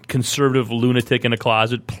conservative lunatic in a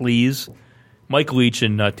closet, please. Mike Leach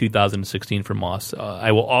in 2016 for Moss.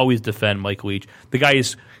 I will always defend Mike Leach. The guy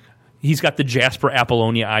he's got the Jasper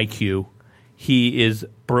Apollonia IQ. He is a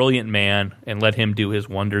brilliant man, and let him do his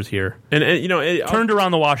wonders here. And turned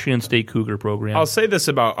around the Washington State Cougar program. I'll say this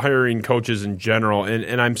about hiring coaches in general,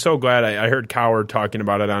 and I'm so glad I heard Coward talking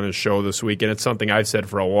about it on his show this week, and it's something I've said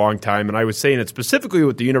for a long time, and I was saying it specifically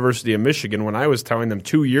with the University of Michigan when I was telling them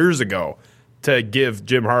 2 years ago to give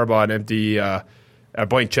Jim Harbaugh an empty a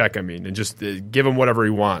blank check, and just give him whatever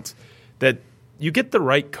he wants. That you get the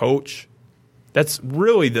right coach, that's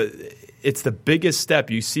really it's the biggest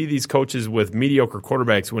step. You see these coaches with mediocre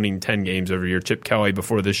quarterbacks winning 10 games every year. Chip Kelly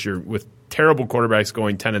before this year with terrible quarterbacks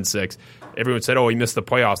going 10-6. Everyone said, he missed the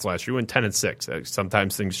playoffs last year. He went 10-6.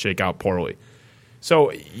 Sometimes things shake out poorly.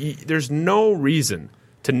 So there's no reason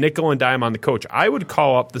to nickel and dime on the coach. I would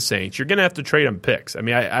call up the Saints. You're going to have to trade them picks. I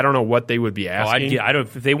mean, I don't know what they would be asking.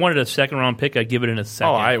 If they wanted a second-round pick, I'd give it in a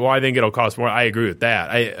second. I think it'll cost more. I agree with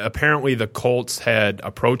that. Apparently, the Colts had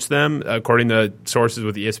approached them, according to sources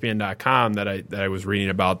with ESPN.com that I was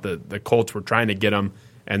reading about. The Colts were trying to get them,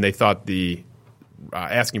 and they thought the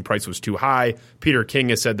asking price was too high. Peter King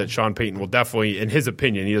has said that Sean Payton will definitely, in his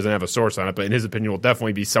opinion, he doesn't have a source on it, but in his opinion, will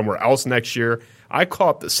definitely be somewhere else next year. I call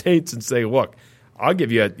up the Saints and say, look, I'll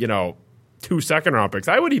give you 2 second-round picks.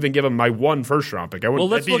 I would even give them my 1 first-round pick.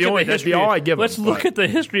 Let's look at the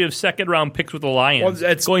history of second-round picks with the Lions.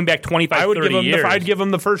 Well, it's going back 25, 30 years. I'd give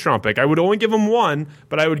them the first-round pick. I would only give them 1,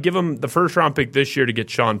 but I would give them the first-round pick this year to get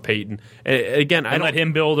Sean Payton. And again, I don't let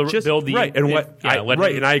him build the right.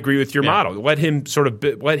 And I agree with your model. Let him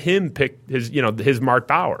pick his Mark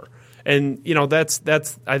Bauer. And that's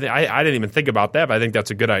I didn't even think about that, but I think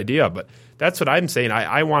that's a good idea. But that's what I'm saying.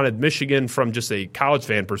 I wanted Michigan from just a college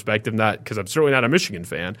fan perspective, not because I'm certainly not a Michigan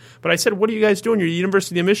fan. But I said, what are you guys doing? You're the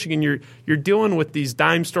University of Michigan. You're dealing with these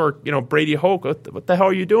dime store, Brady Hoke. What the hell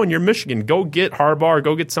are you doing? You're Michigan. Go get Harbaugh.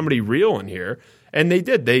 Go get somebody real in here. And they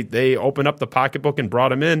did. They opened up the pocketbook and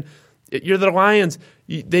brought him in. You're the Lions.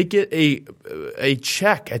 They get a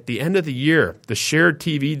check at the end of the year, the shared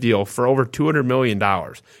TV deal for over $200 million.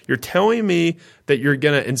 You're telling me that you're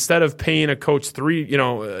gonna, instead of paying a coach $3, you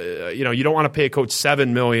don't want to pay a coach $7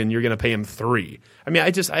 million. You're gonna pay him $3. I mean,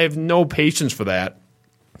 I have no patience for that.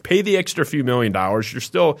 Pay the extra few $1 million.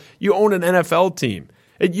 You own an NFL team.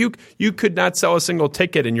 You could not sell a single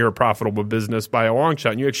ticket and you're a profitable business by a long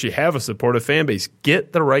shot, and you actually have a supportive fan base.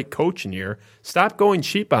 Get the right coach in here. Stop going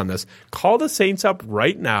cheap on this. Call the Saints up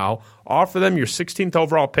right now. Offer them your 16th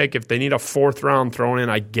overall pick. If they need a 4th round thrown in,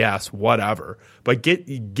 I guess, whatever. But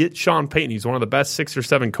get Sean Payton. He's one of the best 6 or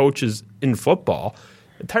 7 coaches in football.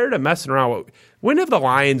 I'm tired of messing around. When have the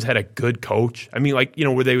Lions had a good coach? I mean,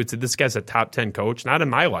 where they would say, this guy's a top 10 coach? Not in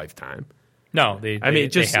my lifetime. No, they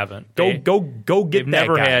haven't. Go get that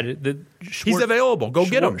never guy. Had he's available. Go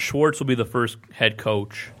get him. Schwartz will be the first head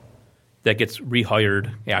coach that gets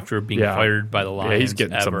rehired after being fired by the Lions. Yeah, he's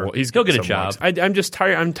getting ever. He'll get a job. I'm just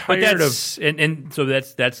tired. I'm tired of. And so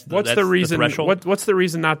that's what's the reason? What's the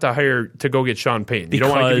reason not to hire to go get Sean Payton? You don't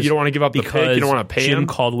want to give up the pick. You don't want to pay him. Jim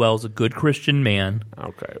Caldwell's a good Christian man.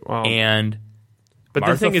 Okay, well, but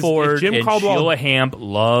Martha the thing Ford is, Jim and Caldwell, Sheila Hamp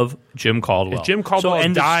love Jim Caldwell. If Jim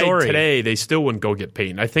Caldwell died today, they still wouldn't go get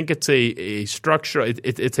Payton. I think it's a structure.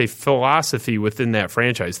 It's a philosophy within that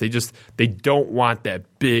franchise. They don't want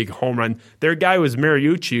that big home run. Their guy was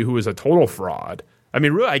Mariucci, who was a total fraud. I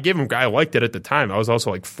mean, really, I liked it at the time. I was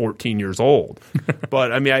also 14 years old.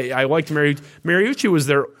 But, I mean, I liked Mariucci. Mariucci was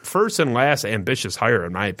their first and last ambitious hire,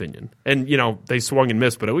 in my opinion. And, they swung and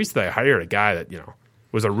missed, but at least they hired a guy that,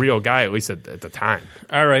 was a real guy, at least at the time.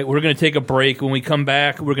 All right, we're going to take a break. When we come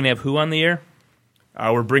back, we're going to have who on the air?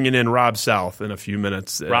 We're bringing in Rob South in a few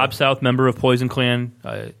minutes. Rob South, member of Poison Clan,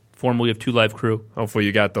 formerly of Two Live Crew. Hopefully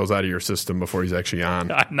you got those out of your system before he's actually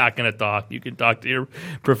on. I'm not going to talk. You can talk to your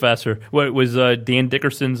professor. What, was Dan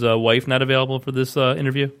Dickerson's wife not available for this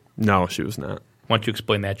interview? No, she was not. Why don't you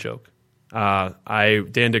explain that joke?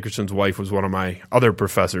 Dan Dickerson's wife was one of my other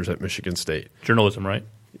professors at Michigan State. Journalism, right?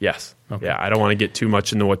 Yes. Okay. Yeah, I don't want to get too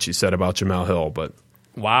much into what she said about Jamel Hill, but...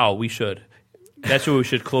 Wow, we should. That's what we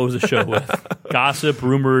should close the show with. Gossip,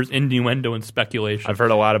 rumors, innuendo, and speculation. I've heard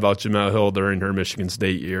a lot about Jamel Hill during her Michigan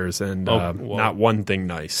State years, and not one thing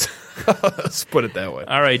nice. Let's put it that way.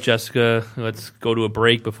 All right, Jessica, let's go to a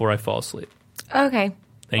break before I fall asleep. Okay.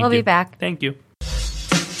 We'll be back. Thank you.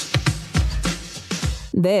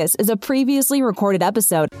 This is a previously recorded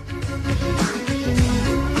episode.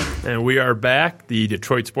 And we are back, the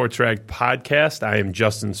Detroit Sports Rag podcast. I am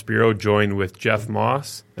Justin Spiro, joined with Jeff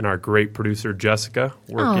Moss and our great producer, Jessica,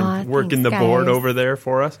 working the board over there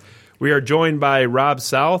for us. We are joined by Rob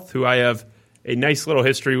South, who I have a nice little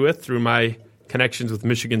history with through my connections with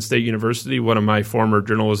Michigan State University, one of my former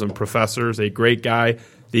journalism professors, a great guy,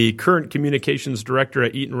 the current communications director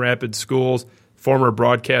at Eaton Rapids Schools, former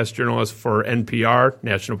broadcast journalist for NPR,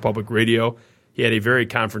 National Public Radio. He had a very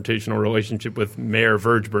confrontational relationship with Mayor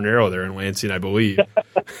Verge Bernero there in Lansing, I believe.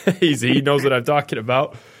 He knows what I'm talking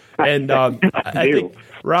about. And I think,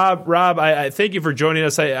 Rob, I thank you for joining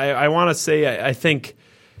us. I want to say, I think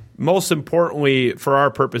most importantly for our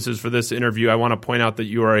purposes for this interview, I want to point out that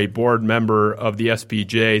you are a board member of the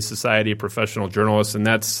SPJ, Society of Professional Journalists, and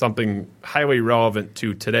that's something highly relevant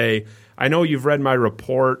to today. I know you've read my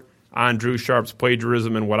report on Drew Sharp's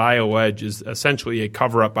plagiarism and what I allege is essentially a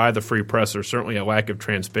cover-up by the Free Press or certainly a lack of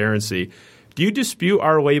transparency. Do you dispute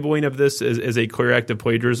our labeling of this as a clear act of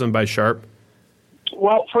plagiarism by Sharp?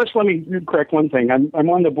 Well, first let me correct one thing. I'm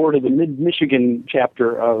on the board of the Mid-Michigan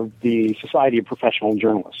chapter of the Society of Professional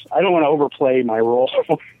Journalists. I don't want to overplay my role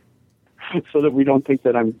so that we don't think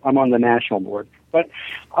that I'm on the national board. But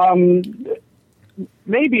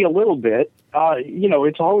maybe a little bit.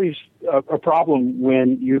 It's always a problem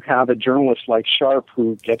when you have a journalist like Sharp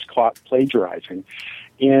who gets caught plagiarizing.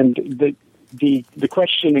 And the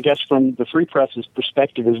question, I guess, from the Free Press's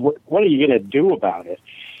perspective is, what are you going to do about it?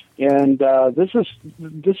 And this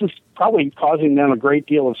is probably causing them a great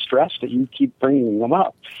deal of stress that you keep bringing them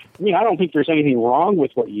up. I mean, I don't think there's anything wrong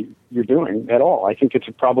with what you're doing at all. I think it's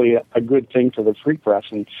probably a good thing for the Free Press,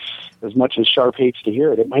 and as much as Sharp hates to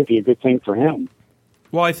hear it, it might be a good thing for him.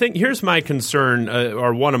 Well, I think here's my concern,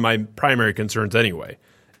 or one of my primary concerns anyway,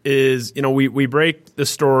 is, we break the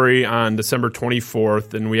story on December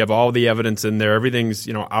 24th, and we have all the evidence in there. Everything's,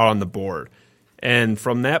 out on the board. And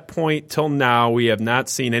from that point till now, we have not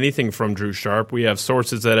seen anything from Drew Sharp. We have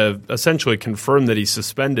sources that have essentially confirmed that he's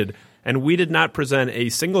suspended, and we did not present a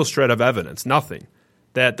single shred of evidence, nothing,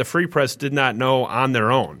 that the Free Press did not know on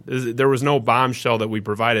their own. There was no bombshell that we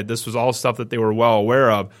provided. This was all stuff that they were well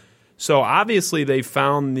aware of. So obviously they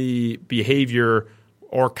found the behavior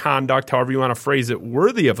or conduct, however you want to phrase it,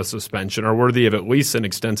 worthy of a suspension or worthy of at least an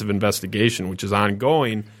extensive investigation, which is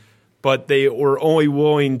ongoing. But they were only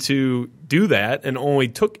willing to do that and only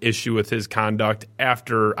took issue with his conduct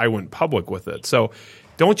after I went public with it. So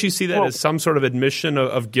don't you see that as some sort of admission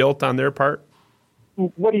of guilt on their part?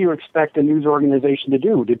 what do you expect a news organization to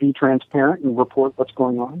do? To be transparent and report what's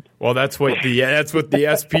going on? Well, that's what the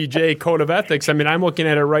SPJ Code of Ethics. I mean, I'm looking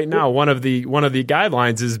at it right now. One of the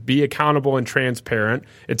guidelines is be accountable and transparent.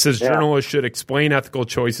 It says journalists should explain ethical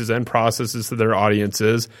choices and processes to their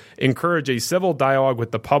audiences, encourage a civil dialogue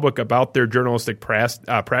with the public about their journalistic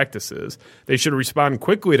practices. They should respond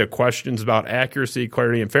quickly to questions about accuracy,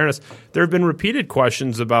 clarity, and fairness. There have been repeated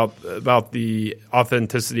questions about the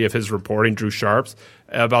authenticity of his reporting, Drew Sharp's,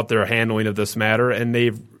 about their handling of this matter, and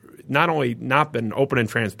they've not only not been open and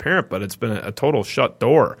transparent, but it's been a total shut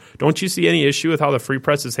door. Don't you see any issue with how the Free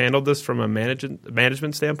Press has handled this from a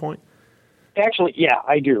management standpoint? Actually, yeah,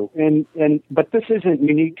 I do. But this isn't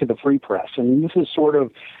unique to the Free Press. I mean, this is sort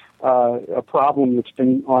of a problem that's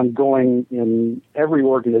been ongoing in every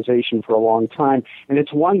organization for a long time, and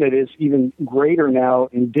it's one that is even greater now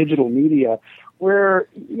in digital media, where,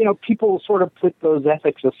 you know, people sort of put those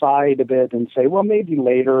ethics aside a bit and say, well, maybe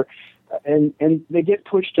later, and they get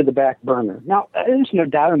pushed to the back burner. Now, there's no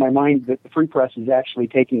doubt in my mind that the Free Press is actually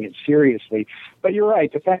taking it seriously, but you're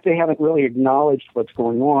right, the fact they haven't really acknowledged what's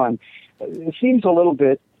going on, it seems a little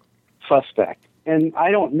bit suspect. And I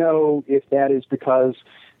don't know if that is because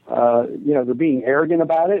they're being arrogant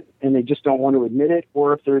about it and they just don't want to admit it,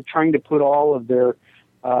 or if they're trying to put all of their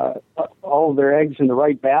eggs in the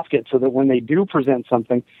right basket so that when they do present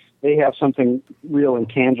something, they have something real and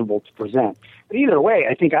tangible to present. But either way,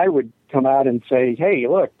 I think I would come out and say, hey,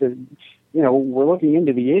 look, we're looking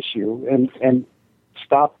into the issue and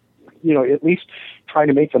stop, at least try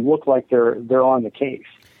to make them look like they're on the case.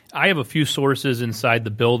 I have a few sources inside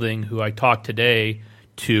the building who I talked today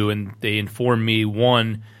to, and they informed me,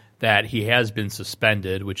 one, that he has been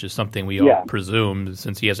suspended, which is something we all presumed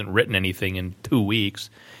since he hasn't written anything in 2 weeks.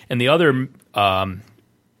 And the other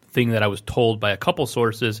thing that I was told by a couple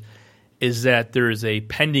sources is that there is a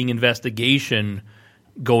pending investigation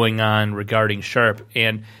going on regarding Sharp.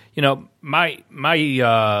 And,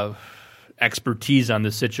 my expertise on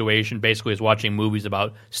this situation basically is watching movies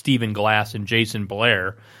about Stephen Glass and Jason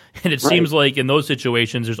Blair. And it seems like in those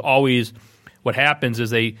situations, there's always what happens is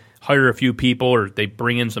they hire a few people or they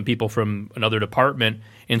bring in some people from another department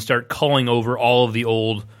and start culling over all of the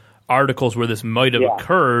old articles where this might have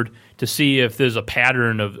occurred to see if there's a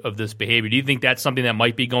pattern of this behavior. Do you think that's something that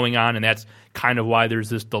might be going on and that's kind of why there's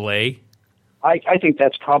this delay? I think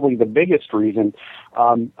that's probably the biggest reason.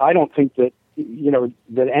 I don't think that,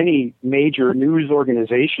 that any major news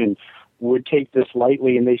organization would take this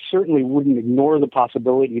lightly, and they certainly wouldn't ignore the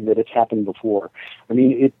possibility that it's happened before. I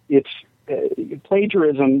mean,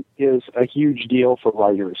 plagiarism is a huge deal for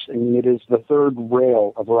writers. I mean, it is the third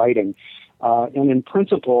rail of writing, and in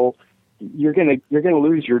principle, you're going to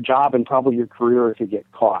lose your job and probably your career if you get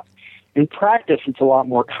caught. In practice, it's a lot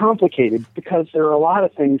more complicated because there are a lot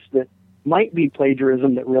of things that might be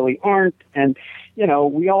plagiarism that really aren't, and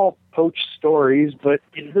we all poach stories, but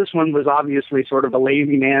this one was obviously sort of a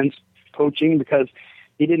lazy man's poaching because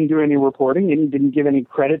he didn't do any reporting and he didn't give any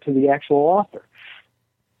credit to the actual author.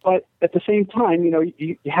 But at the same time,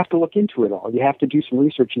 you have to look into it all. You have to do some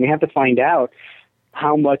research, and you have to find out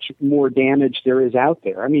how much more damage there is out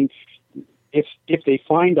there. I mean, if they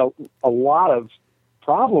find a lot of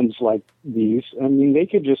problems like these, I mean, they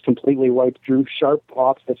could just completely wipe Drew Sharp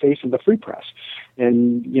off the face of the Free Press,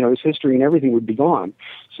 and his history and everything would be gone.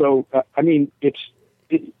 So, I mean, it's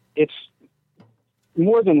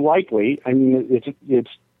more than likely. I mean, it's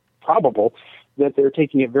probable that they're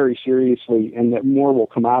taking it very seriously and that more will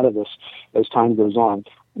come out of this as time goes on.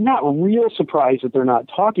 I'm not real surprised that they're not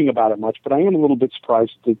talking about it much, but I am a little bit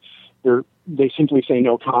surprised that they simply say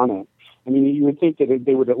no comment. I mean, you would think that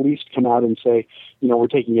they would at least come out and say, we're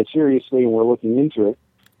taking it seriously and we're looking into it.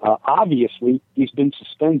 Obviously, he's been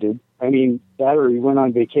suspended. I mean, that or he went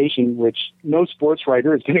on vacation, which no sports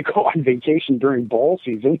writer is going to go on vacation during bowl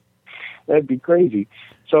season. That'd be crazy.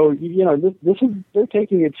 So, they're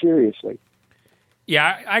taking it seriously.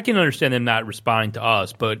 Yeah, I can understand them not responding to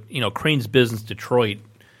us, but, Crane's Business Detroit,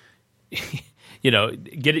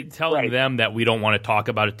 telling them that we don't want to talk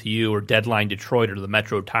about it to you, or Deadline Detroit or the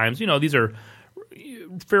Metro Times, these are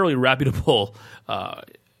fairly reputable,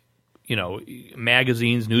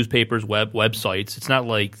 magazines, newspapers, websites. It's not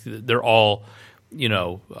like they're all,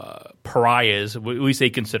 pariahs. We say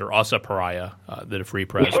consider us a pariah, the Free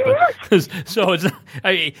Press. But, so it's,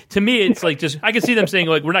 to me, it's like just I can see them saying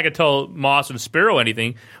like we're not going to tell Moss and Sparrow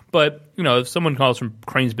anything, but if someone calls from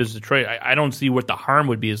Crane's Business Detroit, I don't see what the harm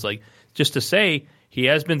would be. Is like just to say he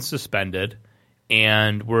has been suspended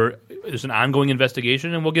and there's an ongoing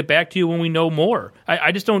investigation, and we'll get back to you when we know more.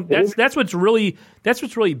 I just don't. That's what's really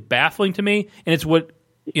baffling to me, and it's what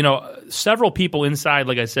several people inside,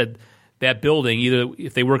 like I said, that building, either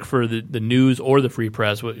if they work for the news or the Free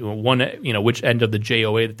Press, which end of the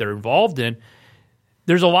JOA that they're involved in,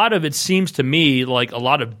 there's a lot of, it seems to me, like a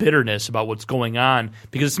lot of bitterness about what's going on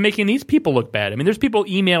because it's making these people look bad. I mean, there's people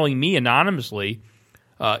emailing me anonymously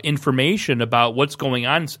information about what's going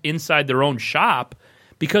on inside their own shop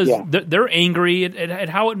because they're angry at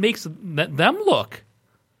how it makes them look.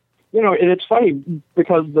 You know, and it's funny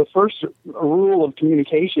because the first rule of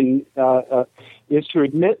communication is to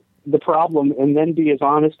admit the problem and then be as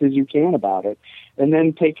honest as you can about it and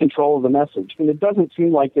then take control of the message. And it doesn't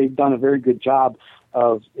seem like they've done a very good job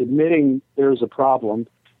of admitting there's a problem,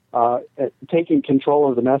 taking control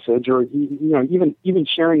of the message, or even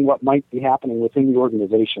sharing what might be happening within the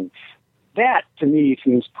organization. That to me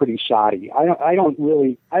seems pretty shoddy. I don't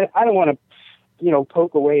want to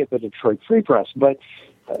poke away at the Detroit Free Press, but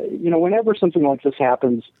whenever something like this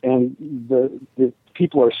happens and the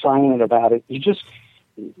people are silent about it,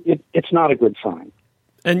 it's not a good sign.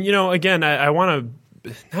 And again, I want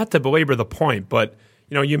to not to belabor the point, but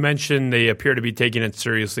you mentioned they appear to be taking it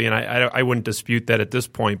seriously, and I wouldn't dispute that at this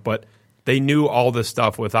point, but they knew all this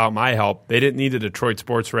stuff without my help. They didn't need the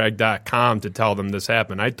DetroitSportsRag.com to tell them this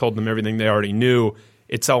happened. I told them everything they already knew.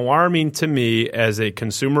 It's alarming to me as a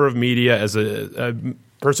consumer of media, as a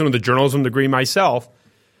person with a journalism degree myself,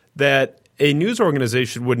 that a news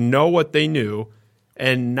organization would know what they knew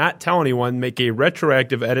and not tell anyone, make a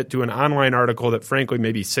retroactive edit to an online article that, frankly,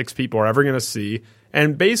 maybe 6 people are ever going to see.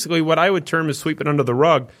 And basically what I would term is sweep it under the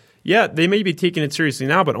rug. Yeah, they may be taking it seriously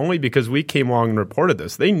now, but only because we came along and reported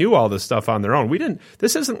this. They knew all this stuff on their own.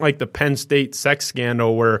 This isn't like the Penn State sex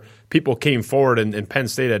scandal where people came forward and Penn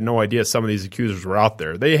State had no idea some of these accusers were out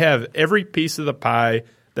there. They have every piece of the pie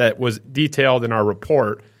that was detailed in our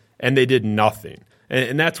report, and they did nothing.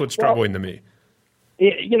 And that's what's troubling to me.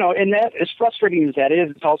 And that, as frustrating as that is,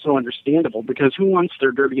 it's also understandable because who wants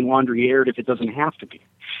their dirty laundry aired if it doesn't have to be?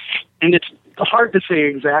 And it's hard to say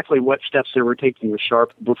exactly what steps they were taking with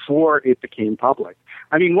Sharp before it became public.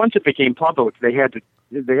 I mean, once it became public, they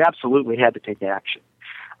absolutely had to take action.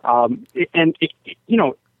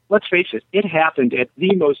 Let's face it, it happened at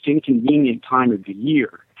the most inconvenient time of the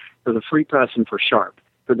year for the Free Press and for Sharp,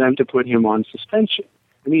 for them to put him on suspension.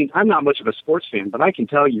 I mean, I'm not much of a sports fan, but I can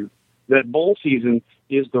tell you that bowl season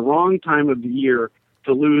is the wrong time of the year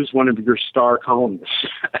to lose one of your star columnists.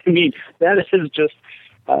 I mean, that is just,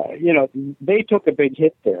 they took a big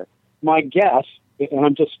hit there. My guess, and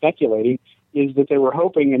I'm just speculating, is that they were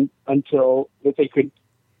hoping that they could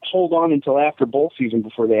hold on until after bowl season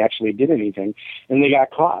before they actually did anything, and they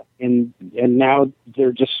got caught. And now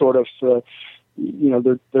they're just sort of,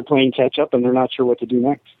 they're playing catch up, and they're not sure what to do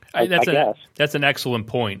next. I guess. That's an excellent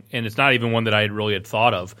point, and it's not even one that I had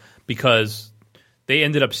thought of because they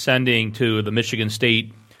ended up sending to the Michigan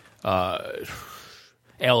State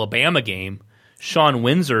Alabama game Sean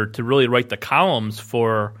Windsor to really write the columns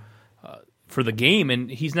for the game,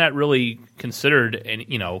 and he's not really considered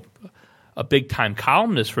a big time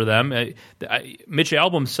columnist for them. Mitch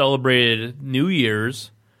Albom celebrated New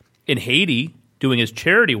Year's in Haiti doing his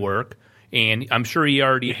charity work, and I'm sure he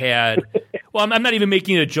already had. Well, I'm not even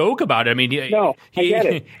making a joke about it. I mean, I get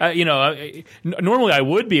it. Normally I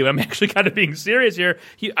would be, but I'm actually kind of being serious here.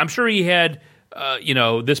 I'm sure he had,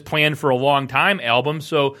 this plan for a long time, Albom.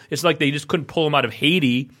 So it's like they just couldn't pull him out of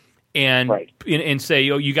Haiti and say,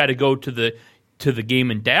 you got to go to the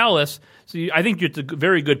game in Dallas. So I think it's a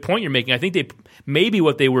very good point you're making. I think maybe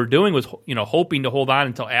what they were doing was, hoping to hold on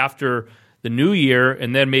until after the new year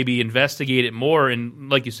and then maybe investigate it more. And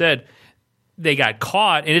like you said, they got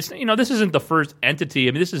caught, and it's this isn't the first entity.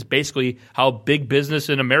 I mean, this is basically how big business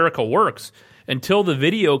in America works. Until the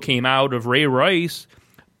video came out of Ray Rice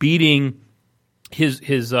beating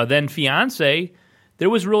his then fiance, there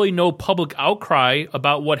was really no public outcry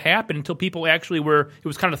about what happened until people actually it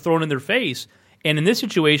was kind of thrown in their face. And in this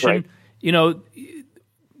situation,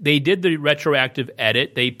 they did the retroactive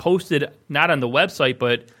edit. They posted not on the website,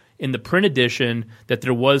 but in the print edition, that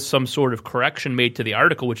there was some sort of correction made to the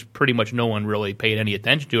article, which pretty much no one really paid any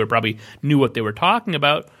attention to or probably knew what they were talking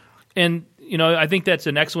about. And, I think that's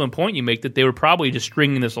an excellent point you make, that they were probably just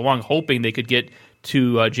stringing this along, hoping they could get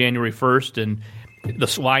to January 1st and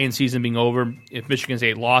the Lions season being over. If Michigan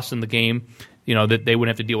State lost in the game, that they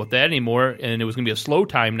wouldn't have to deal with that anymore, and it was going to be a slow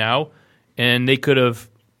time now, and they could have,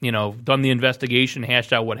 done the investigation,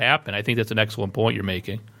 hashed out what happened. I think that's an excellent point you're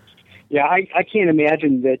making. Yeah, I can't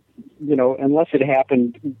imagine that, unless it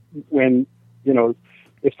happened when,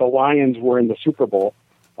 if the Lions were in the Super Bowl,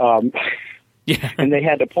 and they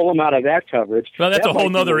had to pull them out of that coverage. Well, that's a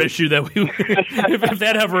whole other issue that if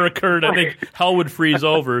that ever occurred, I think hell would freeze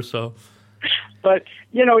over. So, But,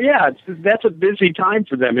 that's a busy time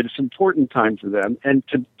for them. It's an important time for them. And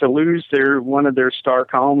to lose one of their star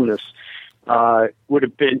columnists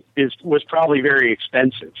was probably very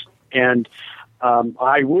expensive. And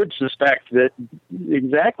I would suspect that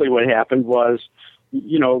exactly what happened was,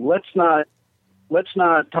 let's not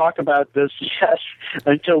talk about this yet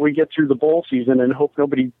until we get through the bowl season and hope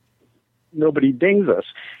nobody dings us.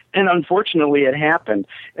 And unfortunately, it happened.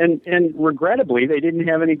 And regrettably, they didn't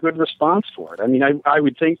have any good response for it. I mean, I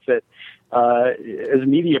would think that as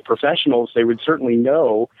media professionals, they would certainly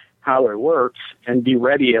know how it works and be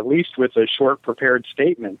ready at least with a short prepared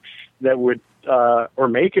statement that would,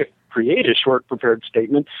 create a short prepared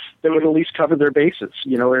statement that would at least cover their bases,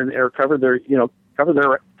 or cover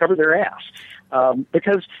their ass.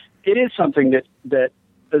 Because it is something that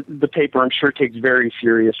the paper, I'm sure, takes very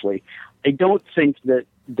seriously. I don't think that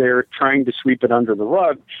they're trying to sweep it under the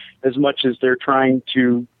rug as much as they're trying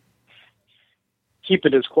to keep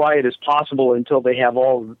it as quiet as possible until they have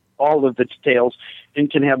all of the details and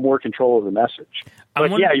can have more control of the message.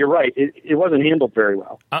 But you're right. It wasn't handled very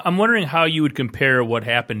well. I'm wondering how you would compare what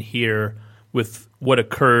happened here with what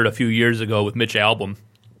occurred a few years ago with Mitch Albom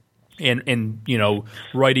and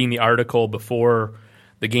writing the article before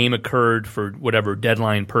the game occurred for whatever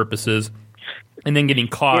deadline purposes and then getting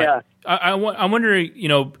caught. Yeah. I'm wondering,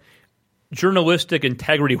 journalistic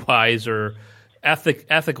integrity-wise or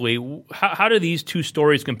ethically, how do these two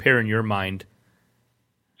stories compare in your mind?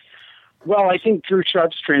 Well, I think Drew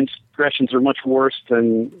Sharp's transgressions are much worse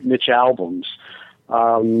than Mitch Albom's.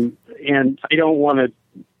 And I don't want to,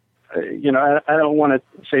 I don't want to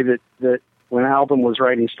say that when Albom was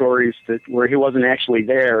writing stories where he wasn't actually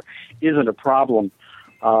there isn't a problem.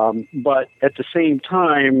 But at the same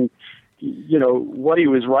time, what he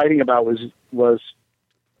was writing about was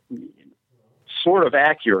sort of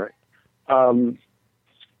accurate. And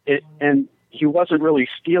he wasn't really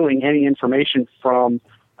stealing any information from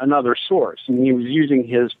another source. I mean, he was using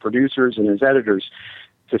his producers and his editors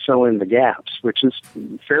to fill in the gaps, which is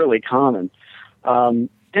fairly common. And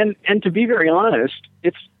to be very honest,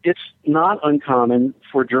 it's not uncommon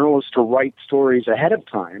for journalists to write stories ahead of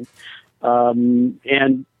time,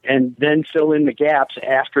 and then fill in the gaps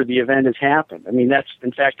after the event has happened. I mean, that's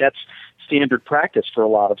standard practice for a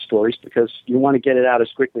lot of stories because you want to get it out as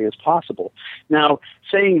quickly as possible. Now,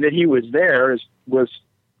 saying that he was there was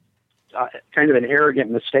kind of an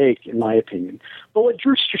arrogant mistake, in my opinion. But what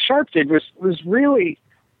Drew Sharp did was really,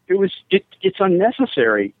 it's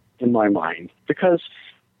unnecessary in my mind because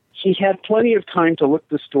he had plenty of time to look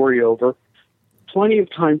the story over, plenty of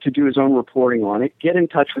time to do his own reporting on it, get in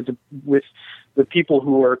touch with the people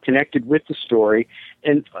who are connected with the story,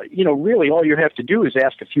 and really all you have to do is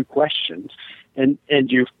ask a few questions, and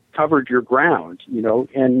you've covered your ground,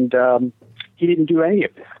 and he didn't do any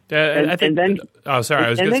of that. I was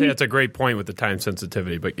going to say that's a great point with the time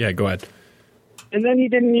sensitivity, but yeah, go ahead. And then he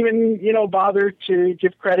didn't even, bother to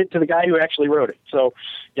give credit to the guy who actually wrote it. So,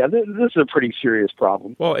 yeah, this is a pretty serious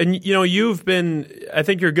problem. Well, and, I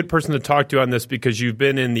think you're a good person to talk to on this because you've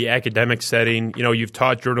been in the academic setting. You've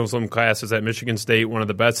taught journalism classes at Michigan State, one of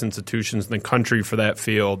the best institutions in the country for that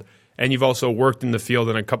field. And you've also worked in the field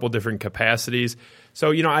in a couple different capacities.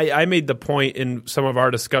 So, I made the point in some of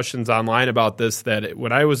our discussions online about this that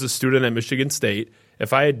when I was a student at Michigan State,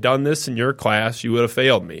 if I had done this in your class, you would have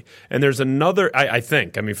failed me. And there's another, I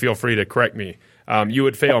think, feel free to correct me, you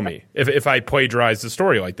would fail me if I plagiarized a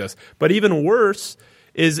story like this. But even worse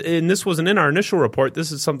is, and this wasn't in our initial report,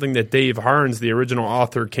 this is something that Dave Harns, the original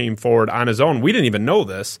author, came forward on his own. We didn't even know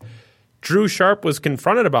this. Drew Sharp was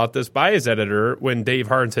confronted about this by his editor when Dave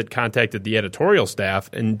Harns had contacted the editorial staff,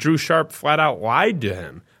 and Drew Sharp flat out lied to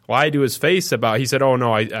him, lied to his face about, he said, oh,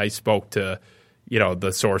 no, I spoke to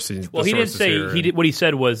the sources. Well, he didn't say, what he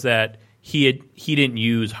said was that he didn't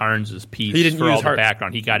use Harns's piece for all the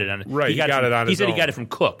background. He got it on right. He got it on his own. He said he got it from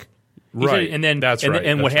Cook. Right. That's right.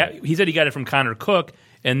 And he said he got it from Connor Cook,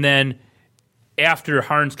 and then after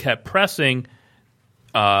Harns kept pressing,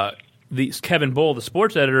 Kevin Bull, the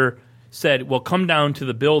sports editor, said, well, come down to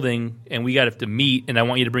the building and we got to meet and I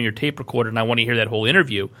want you to bring your tape recorder and I want to hear that whole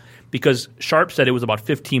interview because Sharp said it was about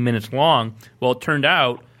 15 minutes long. Well, it turned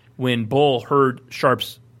out when Bull heard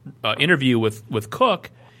Sharp's interview with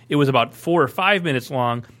Cook, it was about 4 or 5 minutes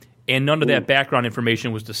long and none of that background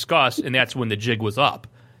information was discussed and that's when the jig was up.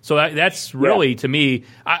 So that's really, to me,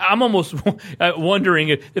 I'm almost wondering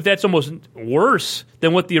if that's almost worse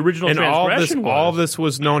than what the original transgression was. All of this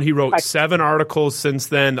was known. He wrote 7 articles since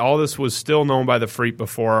then. All this was still known by the Freak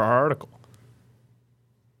before our article.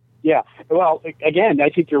 Yeah. Well, again, I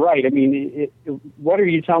think you're right. I mean, what are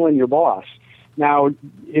you telling your boss? Now,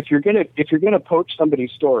 if you're gonna poach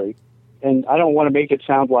somebody's story, and I don't want to make it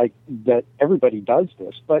sound like that everybody does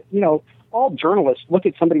this, but, all journalists look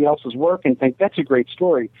at somebody else's work and think that's a great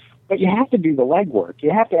story, but you have to do the legwork. You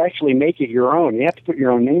have to actually make it your own. You have to put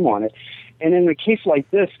your own name on it. And in a case like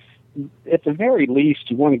this, at the very least,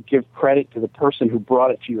 you want to give credit to the person who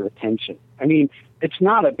brought it to your attention. I mean, it's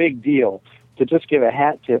not a big deal to just give a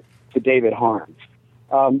hat tip to David Harms.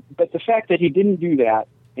 But the fact that he didn't do that,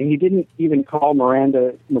 and he didn't even call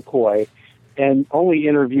Miranda McCoy, and only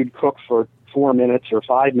interviewed Cook for 4 minutes or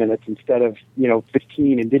 5 minutes instead of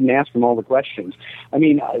 15, and didn't ask him all the questions. I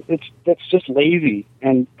mean, that's just lazy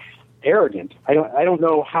and arrogant. I don't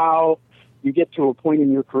know how you get to a point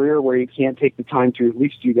in your career where you can't take the time to at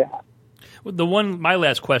least do that. Well, my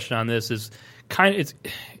last question on this is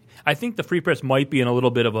I think the Free Press might be in a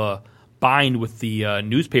little bit of a bind with the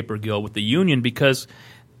newspaper guild, with the union, because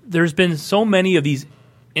there's been so many of these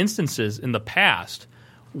instances in the past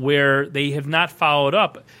where they have not followed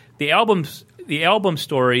up. The album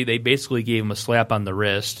story, they basically gave him a slap on the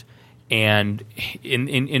wrist, and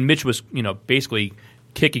Mitch was basically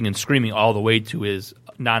kicking and screaming all the way to his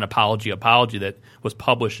non-apology apology that was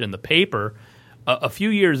published in the paper. A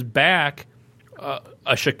few years back,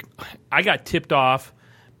 I got tipped off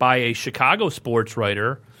by a Chicago sports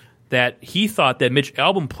writer that he thought that Mitch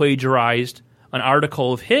Albom plagiarized an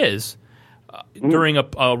article of his during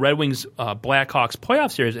a Red Wings Blackhawks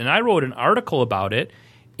playoff series, and I wrote an article about it.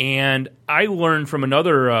 And I learned from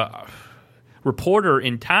another reporter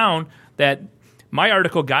in town that my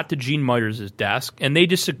article got to Gene Myers' desk, and they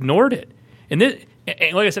just ignored it. And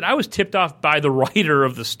like I said, I was tipped off by the writer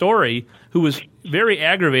of the story, who was very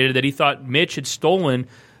aggravated that he thought Mitch had stolen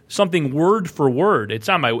something word for word. It's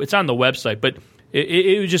on the website, but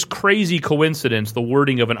it was just crazy coincidence, the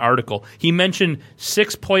wording of an article. He mentioned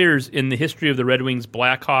 6 players in the history of the Red Wings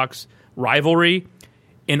Blackhawks rivalry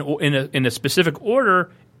in a specific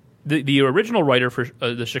order. The original writer for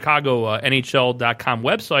the Chicago NHL.com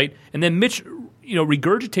website, and then Mitch,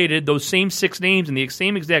 regurgitated those same 6 names in the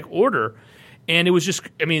same exact order, and it was just,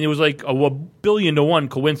 it was like a 1,000,000,000 to 1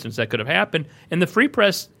 coincidence that could have happened, and the Free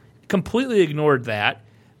Press completely ignored that.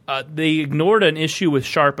 They ignored an issue with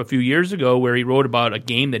Sharp a few years ago where he wrote about a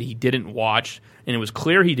game that he didn't watch, and it was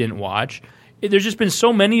clear he didn't watch. There's just been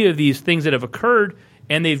so many of these things that have occurred,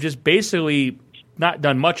 and they've just basically not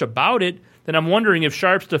done much about it. Then I'm wondering if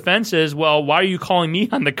Sharp's defense is, well, why are you calling me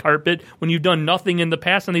on the carpet when you've done nothing in the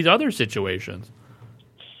past in these other situations?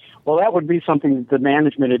 Well, that would be something that the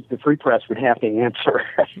management at the Free Press would have to answer.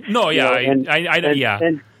 No, yeah, yeah.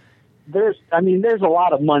 And there's a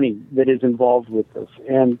lot of money that is involved with this,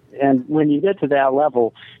 and when you get to that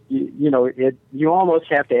level, you almost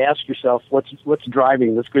have to ask yourself what's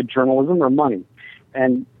driving this good journalism, or money,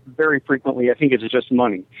 and very frequently I think it's just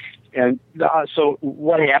money. And so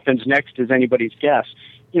what happens next is anybody's guess.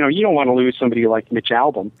 You don't want to lose somebody like Mitch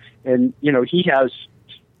Albom. And, he has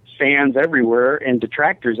fans everywhere and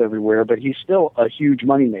detractors everywhere, but he's still a huge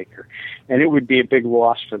moneymaker. And it would be a big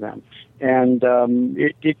loss for them. And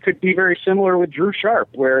it could be very similar with Drew Sharp,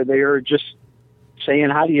 where they are just saying,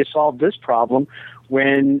 how do you solve this problem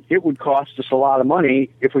when it would cost us a lot of money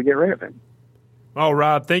if we get rid of him? Well,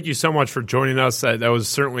 Rob, thank you so much for joining us. That was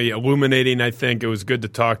certainly illuminating. I think it was good to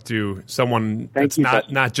talk to someone that's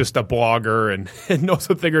not just a blogger and knows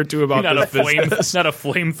a thing or two about this business. Not a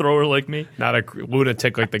flamethrower like me. Not a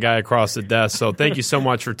lunatic like the guy across the desk. So thank you so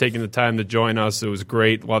much for taking the time to join us. It was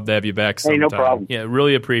great. Love to have you back sometime. Hey, no problem. Yeah,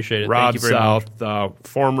 really appreciate it. Rob thank you very South, much.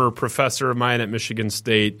 Former professor of mine at Michigan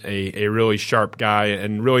State, a really sharp guy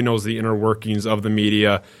and really knows the inner workings of the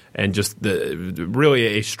media, and just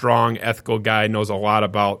really a strong, ethical guy, knows a lot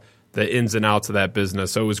about the ins and outs of that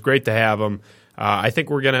business. So it was great to have him. I think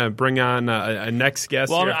we're going to bring on a next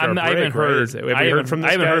guest. Well, here after a break, I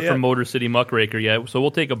haven't heard from Motor City Muckraker yet. So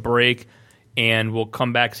we'll take a break and we'll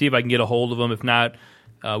come back, see if I can get a hold of him. If not,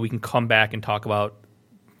 we can come back and talk about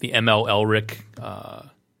the ML Elric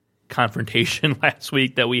confrontation last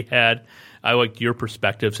week that we had. I liked your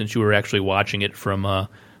perspective since you were actually watching it from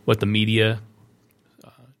the media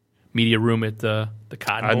room at the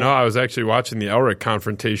Cotton Bowl. I know. I was actually watching the Elric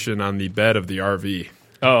confrontation on the bed of the RV.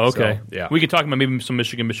 Oh, okay. So, yeah. We could talk about maybe some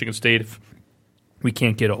Michigan State if we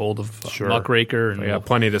can't get a hold of Muckraker. And we got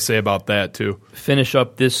plenty to say about that, too. Finish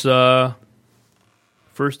up this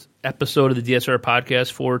first episode of the DSR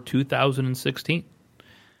podcast for 2016.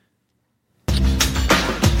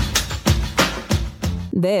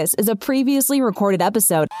 This is a previously recorded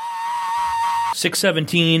episode.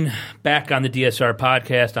 617, back on the DSR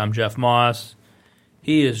podcast. I'm Jeff Moss.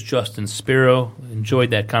 He is Justin Spiro. Enjoyed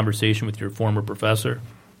that conversation with your former professor.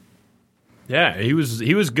 Yeah, he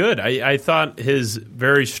was good. I thought his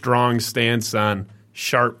very strong stance on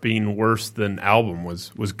Sharp being worse than Album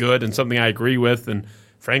was good and something I agree with, and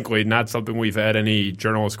frankly, not something we've had any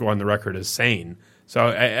journalists go on the record as saying. So,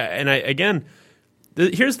 again,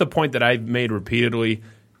 here's the point that I've made repeatedly,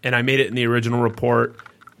 and I made it in the original report,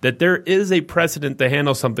 that there is a precedent to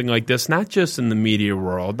handle something like this, not just in the media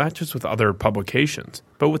world, not just with other publications,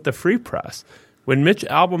 but with the free press. When Mitch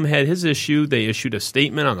Albom had his issue, they issued a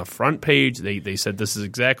statement on the front page. They said this is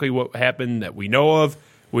exactly what happened that we know of.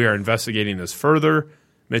 We are investigating this further.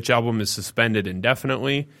 Mitch Albom is suspended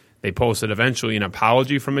indefinitely. They posted eventually an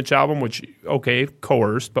apology from Mitch Albom, which, okay,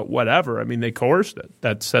 coerced, but whatever. I mean, they coerced it.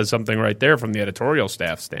 That says something right there from the editorial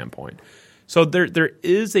staff standpoint. So there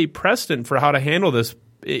is a precedent for how to handle this.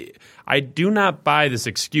 I do not buy this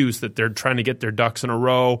excuse that they're trying to get their ducks in a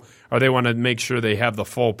row or they want to make sure they have the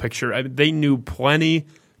full picture. They knew plenty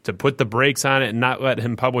to put the brakes on it and not let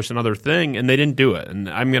him publish another thing, and they didn't do it. And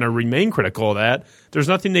I'm going to remain critical of that. There's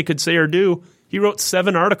nothing they could say or do. He wrote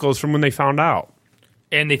 7 articles from when they found out.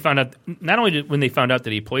 And they found out, not only when they found out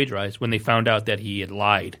that he plagiarized, when they found out that he had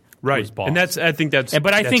lied to his boss. And I think that's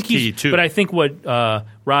key, too. But I think what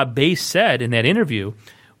Rob Bass said in that interview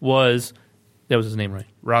was, that was his name, right?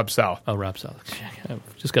 Rob South. Oh, Rob South.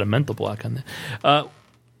 I've just got a mental block on that.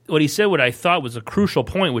 What he said, what I thought was a crucial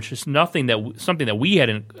point, which is something that we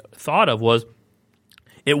hadn't thought of, was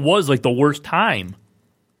it was like the worst time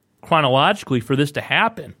chronologically for this to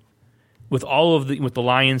happen with with the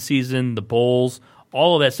Lions season, the Bulls,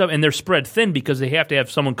 all of that stuff, and they're spread thin because they have to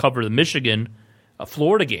have someone cover the Michigan,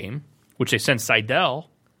 Florida game, which they sent Seidel.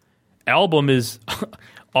 Albom is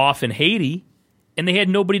off in Haiti, and they had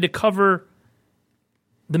nobody to cover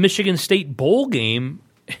the Michigan State Bowl game.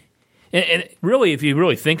 And really, if you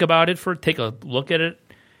really think about it, take a look at it,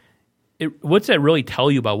 what's that really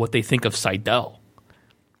tell you about what they think of Seidel?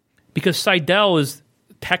 Because Seidel is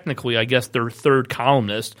technically, I guess, their third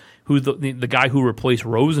columnist, who's the guy who replaced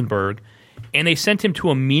Rosenberg, and they sent him to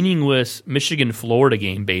a meaningless Michigan-Florida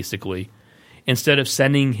game, basically, instead of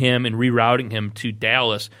sending him and rerouting him to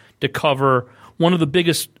Dallas to cover one of the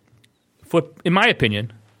biggest, in my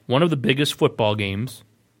opinion, one of the biggest football games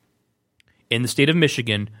in the state of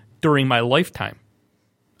Michigan during my lifetime.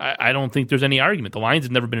 I don't think there's any argument. The Lions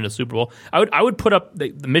have never been in a Super Bowl. I would put up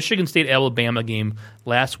the Michigan State-Alabama game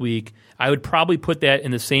last week. I would probably put that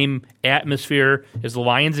in the same atmosphere as the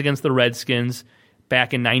Lions against the Redskins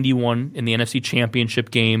back in 91 in the NFC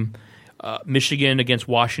Championship game. Michigan against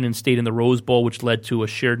Washington State in the Rose Bowl, which led to a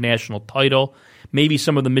shared national title. Maybe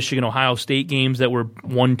some of the Michigan-Ohio State games that were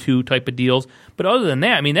 1-2 type of deals. But other than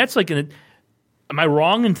that, I mean, that's like am I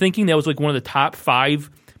wrong in thinking that was like one of the top 5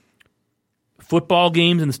 football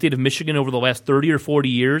games in the state of Michigan over the last 30 or 40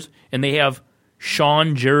 years, and they have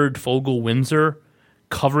Sean Jared Fogle-Windsor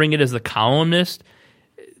covering it as the columnist?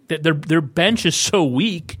 That their bench is so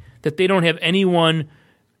weak that they don't have anyone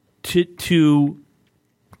to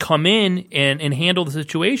come in and handle the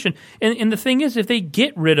situation. And the thing is, if they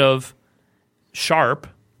get rid of Sharp,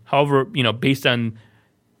 however, based on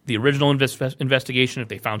the original investigation, if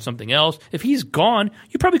they found something else, if he's gone,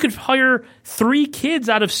 you probably could hire 3 kids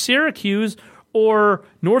out of Syracuse or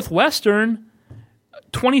Northwestern,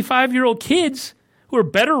 25-year-old kids who are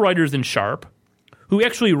better writers than Sharp, who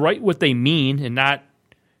actually write what they mean and not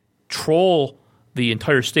troll the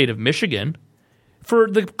entire state of Michigan for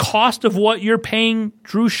the cost of what you're paying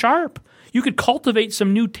Drew Sharp. You could cultivate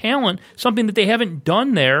some new talent, something that they haven't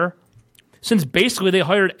done there since basically they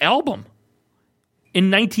hired Albom in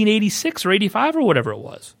 1986 or 85 or whatever it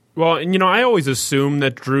was. Well, and I always assume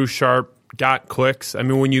that Drew Sharp got clicks. I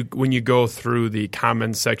mean, when you go through the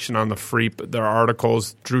comments section on their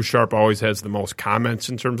articles, Drew Sharp always has the most comments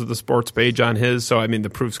in terms of the sports page on his. So, I mean, the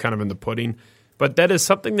proof's kind of in the pudding. But that is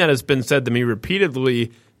something that has been said to me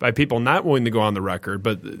repeatedly by people not willing to go on the record,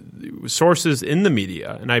 but sources in the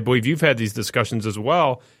media, and I believe you've had these discussions as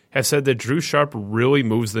well, have said that Drew Sharp really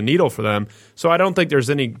moves the needle for them. So I don't think there's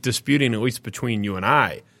any disputing, at least between you and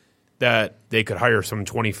I, that they could hire some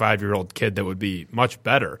 25-year-old kid that would be much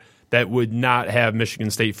better, that would not have Michigan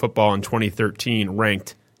State football in 2013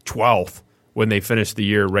 ranked 12th when they finished the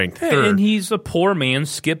year ranked 3rd. And he's a poor man's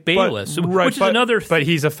Skip Bayless, which is another thing. But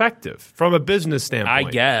he's effective from a business standpoint.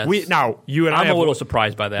 I guess. I'm a little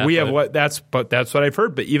surprised by that. That's what I've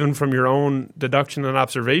heard. But even from your own deduction and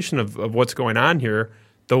observation of what's going on here,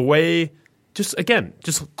 the way, just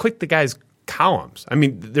click the guy's columns. I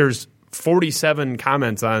mean, there's 47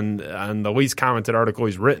 comments on the least commented article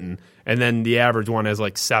he's written, and then the average one has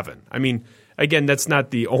like 7. I mean, again, that's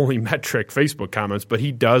not the only metric, Facebook comments, but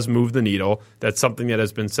he does move the needle. That's something that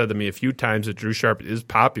has been said to me a few times, that Drew Sharp is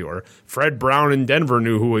popular. Fred Brown in Denver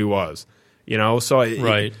knew who he was.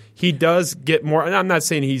 So he does get more. And I'm not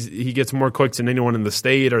saying he gets more clicks than anyone in the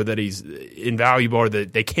state or that he's invaluable or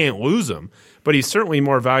that they can't lose him, but he's certainly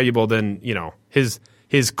more valuable than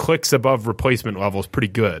his clicks above replacement level is pretty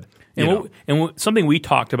good. And something we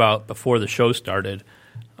talked about before the show started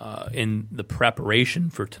in the preparation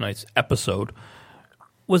for tonight's episode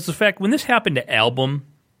was the fact when this happened to Album,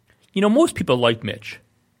 most people liked Mitch.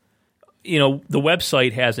 The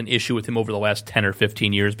website has an issue with him over the last 10 or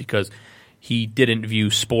 15 years because he didn't view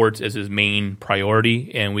sports as his main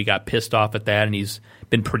priority, and we got pissed off at that, and he's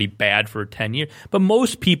been pretty bad for 10 years. But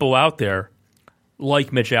most people out there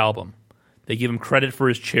like Mitch Albom. They give him credit for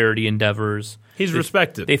his charity endeavors. He's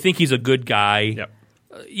respected. They think he's a good guy. Yep.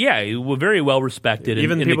 We're very well respected.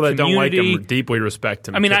 Even in people the that don't like him deeply respect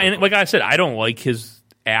him. I mean, like I said, I don't like his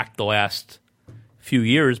act the last few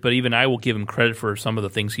years, but even I will give him credit for some of the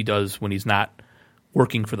things he does when he's not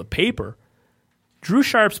working for the paper. Drew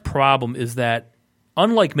Sharp's problem is that,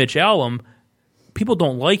 unlike Mitch Albom, people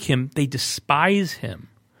don't like him. They despise him.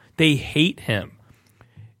 They hate him.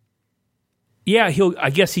 Yeah,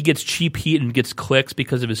 I guess he gets cheap heat and gets clicks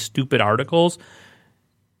because of his stupid articles,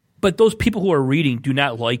 but those people who are reading do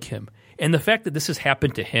not like him. And the fact that this has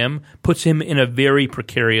happened to him puts him in a very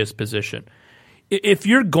precarious position. If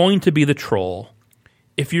you're going to be the troll,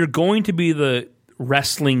 if you're going to be the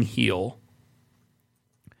wrestling heel,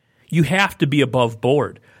 you have to be above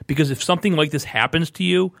board, because if something like this happens to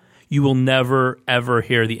you, you will never, ever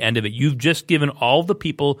hear the end of it. You've just given all the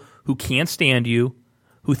people who can't stand you,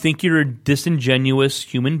 who think you're a disingenuous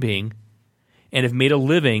human being, and have made a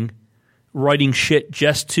living writing shit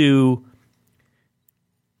just to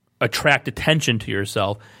attract attention to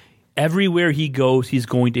yourself. Everywhere he goes, he's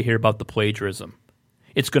going to hear about the plagiarism.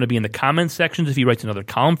 It's going to be in the comment sections if he writes another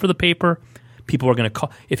column for the paper. People are going to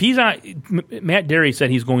call. If he's on, Matt Derry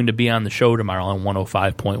said he's going to be on the show tomorrow on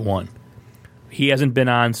 105.1. He hasn't been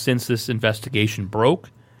on since this investigation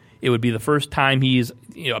broke. It would be the first time he's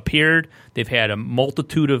appeared. They've had a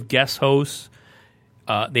multitude of guest hosts.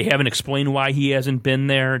 They haven't explained why he hasn't been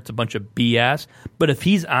there. It's a bunch of BS. But if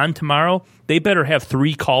he's on tomorrow, they better have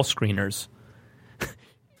 3 call screeners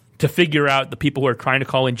to figure out the people who are trying to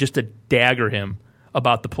call in just to dagger him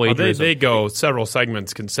about the plagiarism. They go several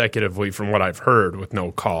segments consecutively from what I've heard with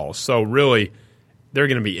no calls. So really, they're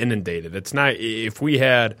going to be inundated. It's not if we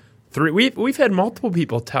had 3. We've had multiple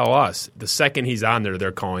people tell us the second he's on there,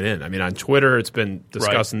 they're calling in. I mean, on Twitter, it's been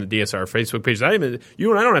discussed in the DSR Facebook page.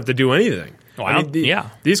 You and I don't have to do anything.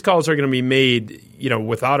 These calls are going to be made,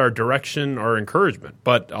 without our direction or encouragement.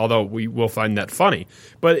 But although we will find that funny,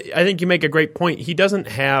 but I think you make a great point. He doesn't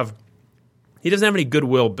have any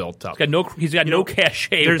goodwill built up. He's got no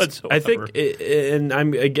cachet whatsoever. I think, and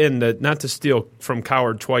I'm again not to steal from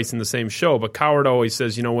Coward twice in the same show, but Coward always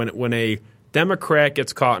says, when a Democrat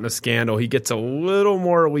gets caught in a scandal, he gets a little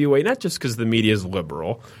more leeway, not just because the media is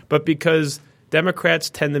liberal, but because Democrats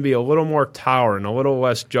tend to be a little more tolerant, a little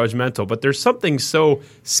less judgmental. But there's something so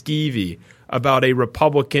skeevy about a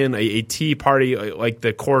Republican, a Tea Party, like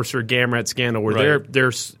the Corser Gamrat scandal, where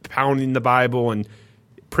they're pounding the Bible and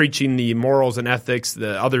preaching the morals and ethics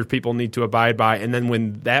that other people need to abide by, and then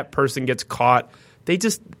when that person gets caught, they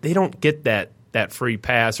don't get that free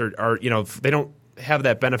pass, or they don't have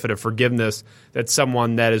that benefit of forgiveness that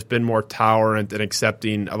someone that has been more tolerant and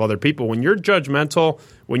accepting of other people. When you're judgmental,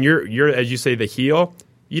 when you're as you say the heel,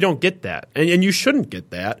 you don't get that, and you shouldn't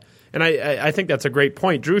get that. And I think that's a great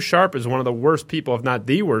point. Drew Sharp is one of the worst people, if not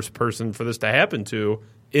the worst person, for this to happen to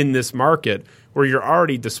in this market, where you're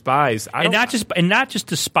already despised, and not just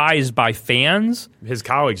despised by fans. His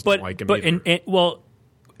colleagues don't like him either.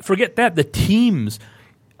 Forget that. The teams.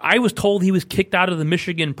 I was told he was kicked out of the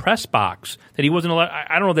Michigan press box, that he wasn't allowed.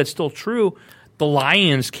 I don't know if that's still true. The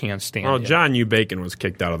Lions can't stand him. John U. Bacon was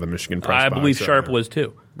kicked out of the Michigan press box. I believe Sharp was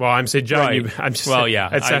too. Well, I'm saying John.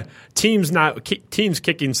 Right. Teams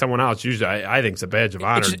kicking someone out. Usually, I think it's a badge of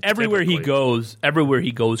honor. It's just everywhere he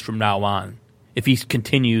goes from now on. If he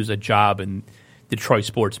continues a job in Detroit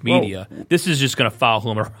sports media, this is just going to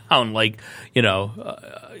follow him around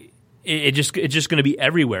it's just going to be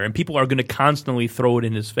everywhere, and people are going to constantly throw it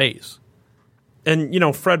in his face. And,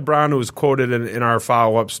 Fred Brown, who was quoted in our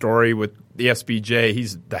follow-up story with the SBJ,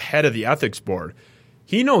 he's the head of the ethics board.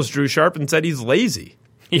 He knows Drew Sharp and said he's lazy.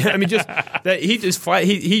 Yeah, I mean, just that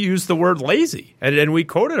he used the word lazy, and we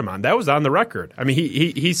quoted him on that. Was on the record. I mean,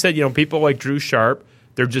 he said, people like Drew Sharp,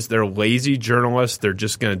 they're lazy journalists. They're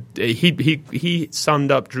just going to he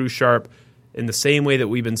summed up Drew Sharp in the same way that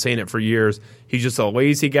we've been saying it for years. He's just a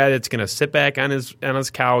lazy guy that's going to sit back on his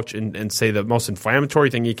couch and say the most inflammatory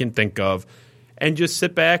thing he can think of, and just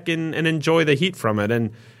sit back and enjoy the heat from it.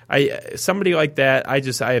 And somebody like that, I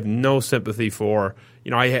have no sympathy for.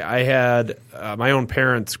 I had my own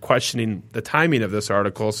parents questioning the timing of this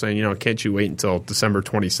article, saying, can't you wait until December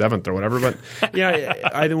 27th or whatever? But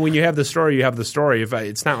when you have the story, you have the story. If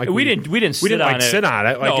it's not like we didn't sit on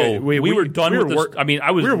it. Like, no, we were done with this. I mean,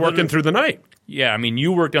 we were working through the night. Yeah, I mean,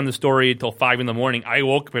 you worked on the story until 5 a.m. I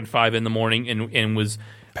woke up at 5 a.m. and was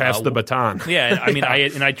passed the baton. Yeah, I mean,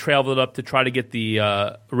 I traveled up to try to get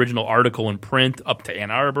the original article in print up to Ann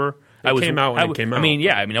Arbor. It came out. I mean,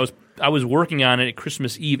 I was working on it at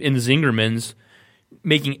Christmas Eve in Zingerman's,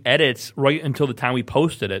 making edits right until the time we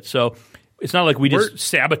posted it. So it's not like we just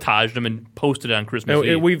sabotaged them and posted it on Christmas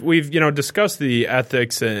Eve. We've discussed the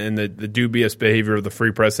ethics and the dubious behavior of the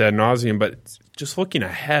free press ad nauseum, but just looking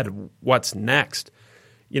ahead, what's next?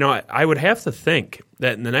 I would have to think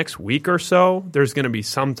that in the next week or so, there's going to be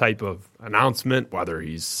some type of announcement, whether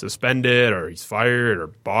he's suspended or he's fired or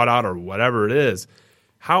bought out or whatever it is.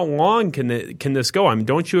 How long can this go? I mean,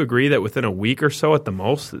 don't you agree that within a week or so at the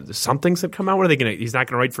most, something's going to come out? What are they going to? He's not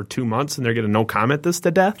going to write for 2 months, and they're going to no comment this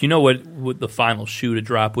to death. You know what the final shoe to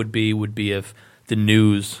drop would be if the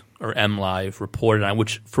News or MLive reported on,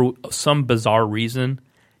 which for some bizarre reason,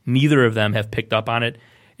 neither of them have picked up on it.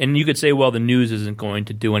 And you could say, well, the News isn't going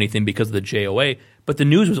to do anything because of the JOA, but the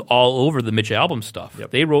News was all over the Mitch Albom stuff.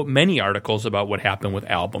 Yep. They wrote many articles about what happened with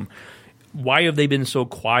Albom. Why have they been so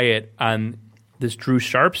quiet on this Drew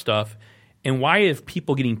Sharp stuff, and why have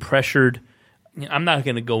people getting pressured? I'm not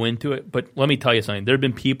going to go into it, but let me tell you something. There have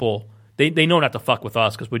been people, they know not to fuck with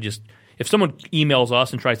us because if someone emails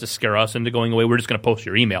us and tries to scare us into going away, we're just going to post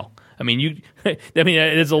your email. I mean,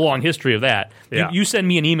 it's a long history of that. Yeah. You send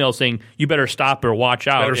me an email saying you better stop or watch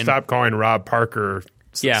out. Stop calling Rob Parker.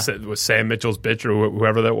 Was Sam Mitchell's bitch or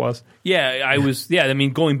whoever that was? Yeah, I was. Yeah, I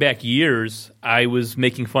mean, going back years, I was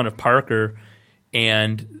making fun of Parker.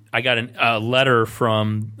 And I got a letter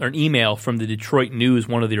an email from the Detroit News,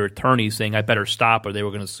 one of their attorneys, saying I better stop or they were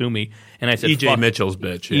going to sue me. And I said, E.J. Mitchell's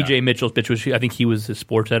bitch. Yeah. E.J. Mitchell's bitch, which I think he was his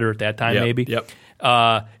sports editor at that time, maybe. Yep.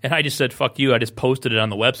 And I just said, fuck you. I just posted it on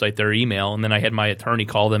the website, their email, and then I had my attorney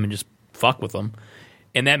call them and just fuck with them.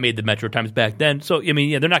 And that made the Metro Times back then. So, I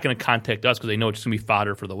mean, they're not going to contact us because they know it's going to be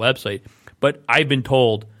fodder for the website. But I've been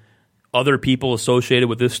told other people associated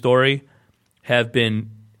with this story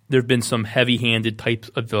there have been some heavy-handed types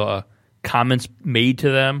of comments made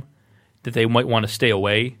to them that they might want to stay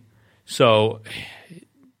away. So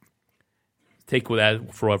take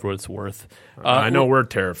that for whatever it's worth. I know we're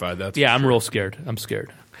terrified. I'm real scared. I'm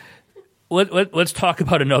scared. Let's talk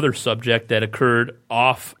about another subject that occurred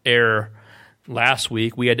off-air last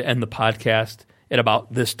week. We had to end the podcast at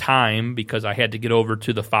about this time because I had to get over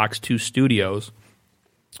to the Fox 2 studios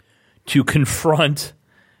to confront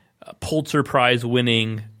Pulitzer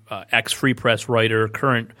Prize-winning ex-Free Press writer,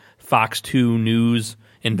 current Fox 2 News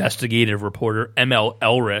investigative reporter, ML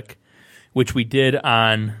Elrick, which we did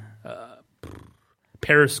on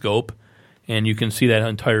Periscope, and you can see that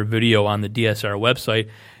entire video on the DSR website.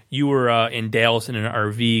 You were in Dallas in an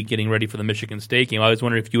RV getting ready for the Michigan State game. I was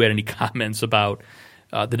wondering if you had any comments about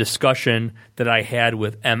the discussion that I had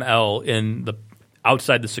with ML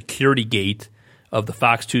outside the security gate of the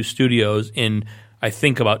Fox 2 studios in I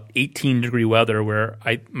think about 18-degree weather where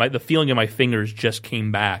the feeling in my fingers just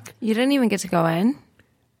came back. You didn't even get to go in?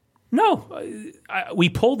 No. We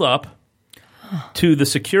pulled up to the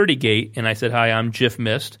security gate, and I said, hi, I'm Jiff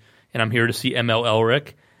Mist, and I'm here to see ML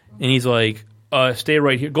Elrick. And he's like, stay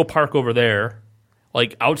right here. Go park over there,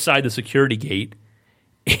 like outside the security gate,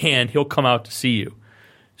 and he'll come out to see you.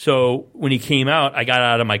 So when he came out, I got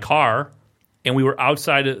out of my car, and we were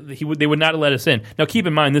outside. They would not let us in. Now, keep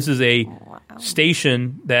in mind, this is a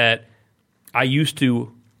station that I used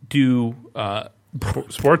to do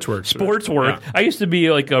sports work. Yeah. I used to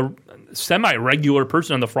be like a semi-regular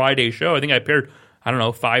person on the Friday show. I think I appeared,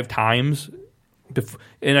 5 times.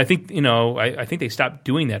 And I think, I think they stopped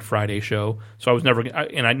doing that Friday show. So I was never,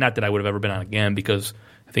 not that I would have ever been on again because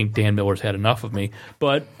I think Dan Miller's had enough of me.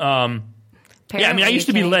 But, I used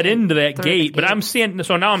to be let into that gate, but I'm standing,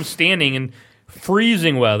 so now I'm standing in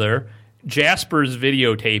freezing weather. Jasper's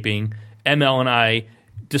videotaping ML and I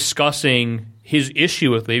discussing his issue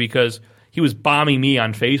with me because he was bombing me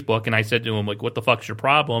on Facebook, and I said to him, like, what the fuck's your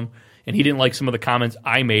problem? And he didn't like some of the comments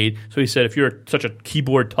I made, so he said, if you're such a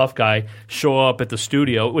keyboard tough guy, show up at the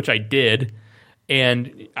studio, which I did.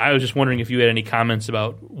 And I was just wondering if you had any comments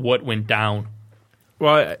about what went down.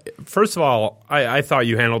 Well, first of all, I thought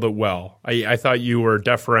you handled it well. I thought you were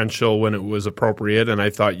deferential when it was appropriate, and I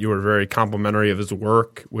thought you were very complimentary of his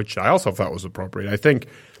work, which I also thought was appropriate. I think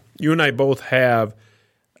you and I both have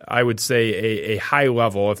I would say, a high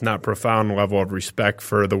level, if not profound level of respect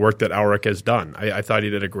for the work that Elric has done. I thought he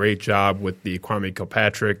did a great job with the Kwame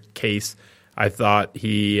Kilpatrick case. I thought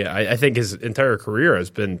I think his entire career has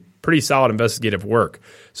been pretty solid investigative work.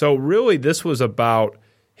 So really this was about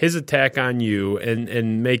his attack on you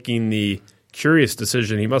and making the curious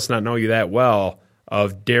decision, he must not know you that well,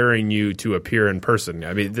 of daring you to appear in person.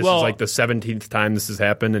 I mean, this is like the 17th time this has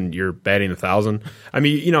happened, and you're batting 1,000. I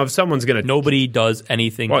mean, if someone's going to nobody does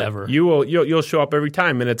anything ever, you'll show up every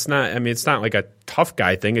time, and it's not. I mean, it's not like a tough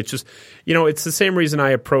guy thing. It's just, it's the same reason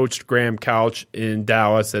I approached Graham Couch in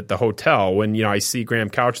Dallas at the hotel when I see Graham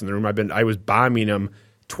Couch in the room. I was bombing him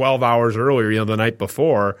 12 hours earlier, the night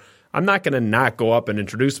before. I'm not going to not go up and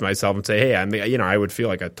introduce myself and say, hey, I would feel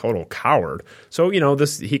like a total coward. So,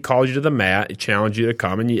 he called you to the mat, he challenged you to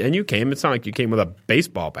come, and you came. It's not like you came with a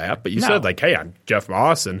baseball bat, but you said, like, hey, I'm Jeff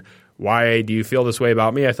Moss, and why do you feel this way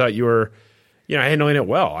about me? I thought you were, handling it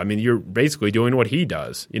well. I mean, you're basically doing what he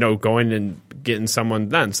does, going and getting someone,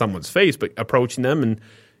 not in someone's face, but approaching them and,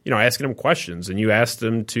 asking them questions. And you asked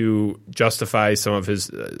him to justify some of his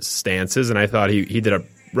stances, and I thought he did a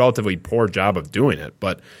relatively poor job of doing it.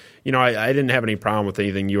 But I didn't have any problem with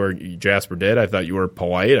anything you or Jasper did. I thought you were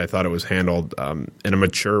polite. I thought it was handled in a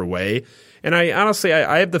mature way. And I honestly,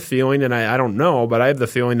 I have the feeling, and I don't know, but I have the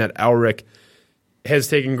feeling that Elric has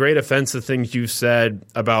taken great offense to things you've said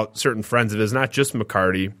about certain friends of his, not just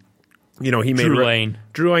McCarty. He made Drew Lane.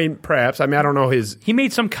 Drew Lane, perhaps. I mean, I don't know his. He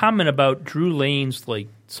made some comment about Drew Lane's, like,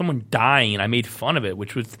 someone dying, and I made fun of it,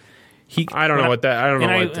 which was. I don't know what that. I don't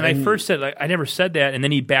know. I first said, like, I never said that, and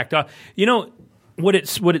then he backed off. What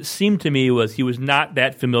it seemed to me was he was not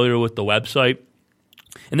that familiar with the website.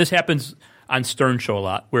 And this happens on Stern Show a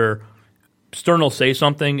lot, where Stern will say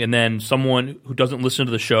something and then someone who doesn't listen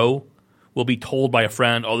to the show will be told by a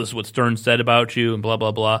friend, oh, this is what Stern said about you and blah,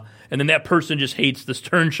 blah, blah. And then that person just hates the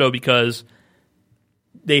Stern Show because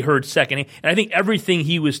they heard secondhand. And I think everything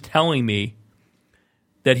he was telling me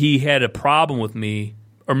that he had a problem with me,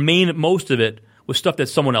 or most of it, was stuff that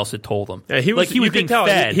someone else had told him. Yeah, he was being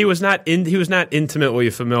fed. He was not intimately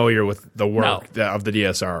familiar with the work of the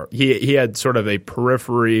DSR. He had sort of a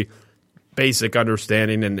periphery, basic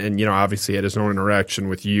understanding, and obviously had his own interaction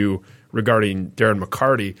with you regarding Darren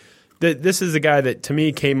McCarty. This is a guy that to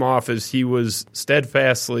me came off as he was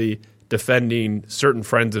steadfastly defending certain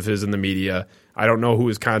friends of his in the media. I don't know who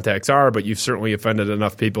his contacts are, but you've certainly offended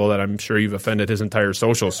enough people that I'm sure you've offended his entire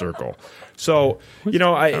social circle. So, I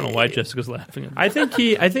don't know why Jessica's laughing at me.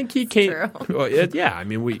 I think he came. Well, yeah, I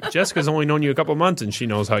mean, Jessica's only known you a couple months, and she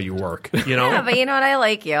knows how you work. Yeah, but you know what? I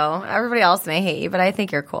like you. Everybody else may hate you, but I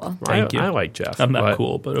think you're cool. Thank you. I like Jeff. I'm not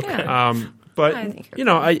cool, but okay. Yeah. But,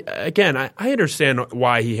 I understand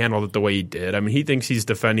why he handled it the way he did. I mean, he thinks he's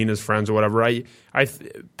defending his friends or whatever. I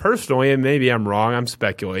personally, and maybe I'm wrong, I'm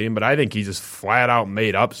speculating, but I think he just flat out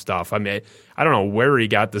made up stuff. I mean, I don't know where he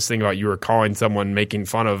got this thing about you were calling someone, making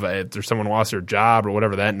fun of if there's someone lost their job or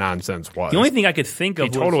whatever that nonsense was. The only thing I could think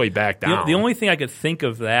of totally backed down. The only thing I could think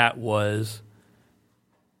of that was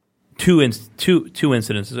two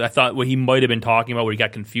incidences. I thought what he might have been talking about where he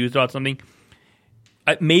got confused about something.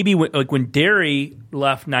 Maybe when Derry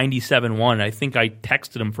left 97.1, I think I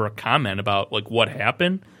texted him for a comment about what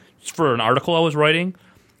happened, just for an article I was writing.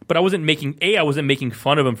 But I wasn't making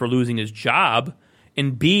fun of him for losing his job,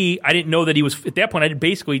 and B, I didn't know that he was at that point. I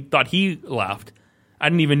basically thought he left. I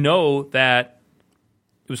didn't even know that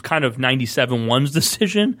it was kind of 97.1's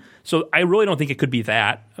decision. So I really don't think it could be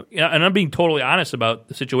that. And I'm being totally honest about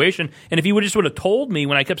the situation. And if he would have told me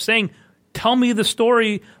when I kept saying, tell me the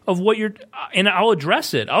story of what you're, and I'll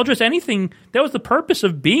address it. I'll address anything. That was the purpose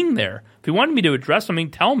of being there. If he wanted me to address something,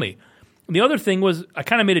 tell me. And the other thing was, I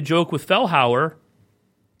kind of made a joke with Fellhauer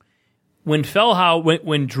when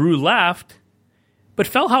Drew left, but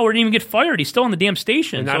Fellhauer didn't even get fired. He's still on the damn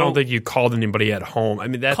station. And I don't think you called anybody at home. I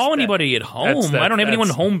mean, anybody at home. I don't have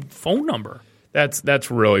anyone's home phone number. That's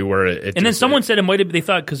really where it. And then someone said it might have. They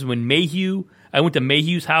thought because when I went to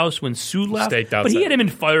Mayhew's house when Sue left, but he hadn't been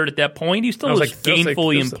fired at that point. He still was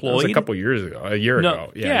gainfully employed. That was a couple years ago, a year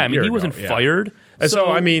ago. Yeah, I mean, he wasn't fired. And so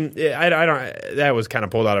I mean, I don't. That was kind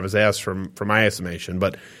of pulled out of his ass from my estimation.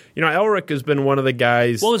 But Elric has been one of the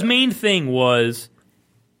guys. Well, his main thing was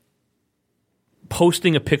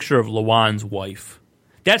posting a picture of Lawan's wife.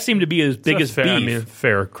 That seemed to be his biggest beef. I mean,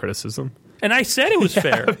 fair criticism. And I said it was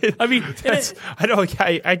fair.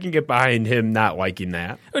 I can get behind him not liking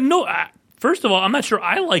that. No, first of all, I'm not sure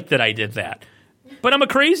I like that I did that. But I'm a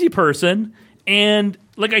crazy person, and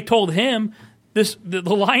like I told him,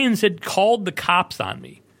 the Lions had called the cops on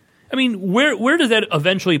me. I mean, where does that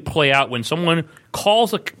eventually play out when someone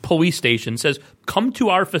calls a police station, says, come to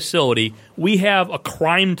our facility, we have a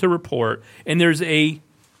crime to report, and there's a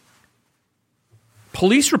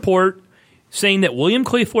police report saying that William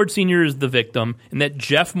Clay Ford Sr. is the victim and that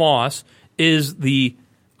Jeff Moss is the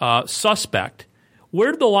suspect.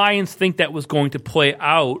 Where did the Lions think that was going to play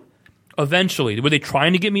out eventually? Were they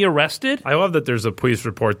trying to get me arrested? I love that there's a police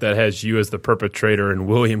report that has you as the perpetrator and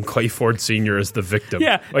William Clay Ford Sr. as the victim.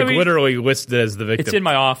 Yeah. Literally listed as the victim. It's in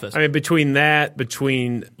my office. I mean, between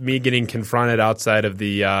me getting confronted outside of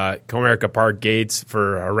the Comerica Park gates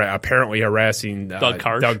for apparently harassing Doug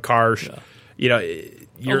Karsh,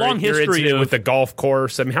 your incident with the golf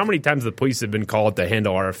course. I mean, how many times the police have been called to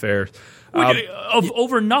handle our affairs?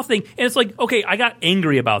 Over nothing. And it's like, okay, I got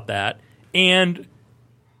angry about that. And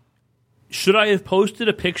should I have posted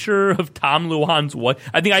a picture of Tom Lujan's wife?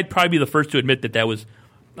 I think I'd probably be the first to admit that was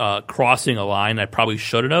crossing a line. I probably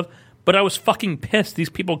shouldn't have. But I was fucking pissed. These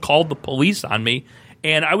people called the police on me.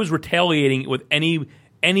 And I was retaliating with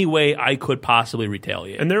any way I could possibly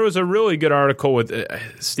retaliate. And there was a really good article with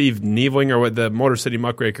Steve Nievlinger, with the Motor City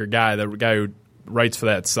Muckraker guy, the guy who writes for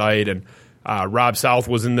that site, and Rob South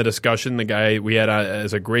was in the discussion, the guy we had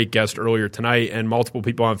as a great guest earlier tonight, and multiple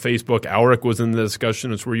people on Facebook. Elric was in the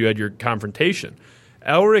discussion. It's where you had your confrontation.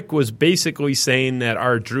 Elric was basically saying that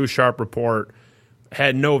our Drew Sharp report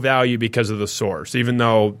had no value because of the source, even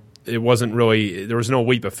though it wasn't really – there was no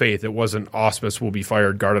leap of faith. It wasn't Ausmus will be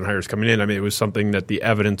fired, Gardenhire's coming in. I mean, it was something that the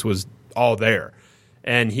evidence was all there.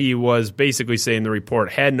 And he was basically saying the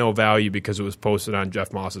report had no value because it was posted on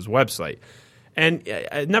Jeff Moss's website. And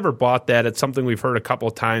I never bought that. It's something we've heard a couple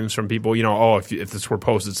of times from people, if this were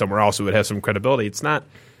posted somewhere else, it would have some credibility. It's not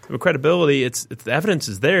credibility. It's the evidence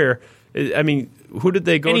is there. I mean, who did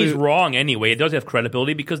they go to? And he's wrong anyway. It does have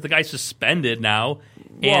credibility because the guy's suspended now.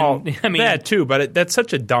 Well, I mean, that too, but that's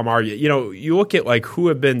such a dumb argument. You look at who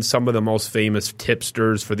have been some of the most famous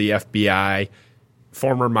tipsters for the FBI,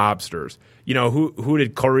 former mobsters. Who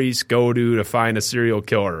did Clarice go to find a serial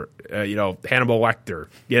killer? Hannibal Lecter.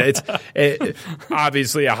 Yeah, it's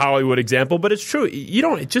obviously a Hollywood example, but it's true. You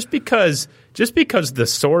don't just because the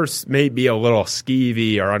source may be a little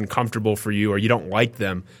skeevy or uncomfortable for you, or you don't like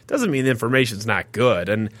them, doesn't mean the information's not good.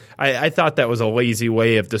 And I thought that was a lazy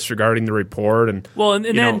way of disregarding the report. And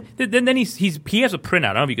then he has a printout.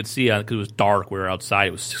 I don't know if you could see it because it was dark. We were outside.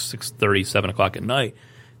 It was 6:30, 7 o'clock at night.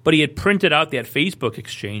 But he had printed out that Facebook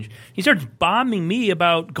exchange. He starts bombing me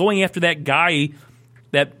about going after that guy,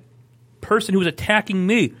 that person who was attacking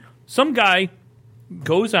me. Some guy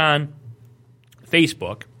goes on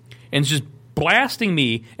Facebook and is just blasting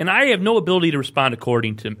me, and I have no ability to respond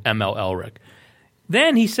according to ML Elric.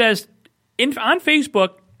 Then he says on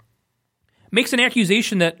Facebook, makes an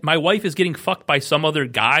accusation that my wife is getting fucked by some other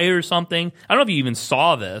guy or something. I don't know if you even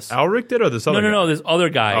saw this. Elric did, or this other guy? No, this other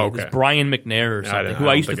guy, oh, okay. This Brian McNair or something, who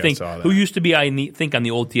I used to think on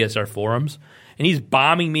the old TSR forums. And he's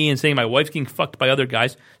bombing me and saying my wife's getting fucked by other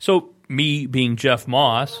guys. So me being Jeff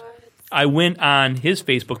Moss, I went on his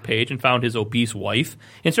Facebook page and found his obese wife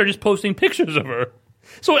and started just posting pictures of her.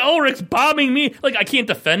 So Elric's bombing me. I can't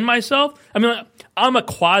defend myself. I mean, I'm a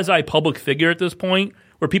quasi-public figure at this point,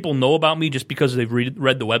 where people know about me just because they've read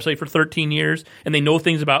the website for 13 years and they know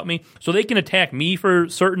things about me. So they can attack me for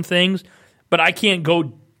certain things, but I can't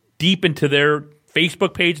go deep into their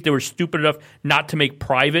Facebook page. They were stupid enough not to make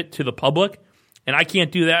private to the public, and I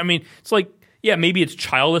can't do that. I mean, it's maybe it's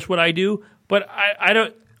childish what I do, but I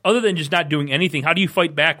don't – other than just not doing anything, how do you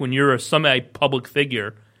fight back when you're a semi-public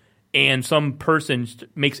figure and some person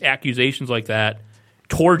makes accusations like that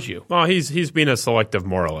towards you? Well, he's being a selective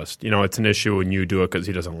moralist. It's an issue when you do it because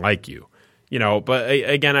he doesn't like you. But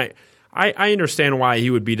again, I understand why he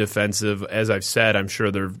would be defensive. As I've said, I'm sure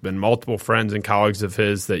there have been multiple friends and colleagues of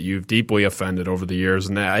his that you've deeply offended over the years,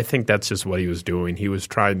 and I think that's just what he was doing. He was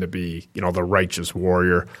trying to be, the righteous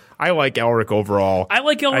warrior. I like Elric overall. I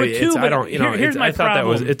like Elric too, but here's my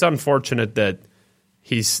problem. It's unfortunate that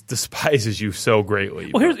he despises you so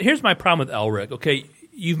greatly. Well, here's my problem with Elric. Okay.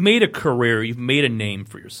 You've made a career, you've made a name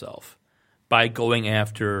for yourself by going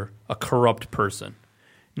after a corrupt person.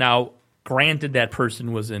 Now, granted, that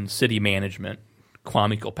person was in city management,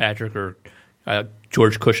 Kwame Kilpatrick or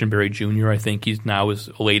George Cushenberry Jr., I think he's now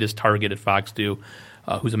his latest target at Fox 2,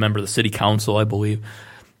 who's a member of the city council, I believe.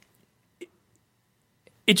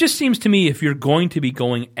 It just seems to me if you're going to be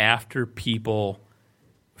going after people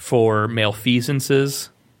for malfeasances,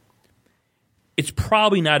 it's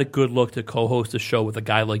probably not a good look to co-host a show with a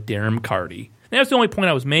guy like Darren McCarty. And that's the only point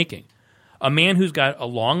I was making. A man who's got a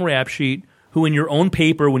long rap sheet, who in your own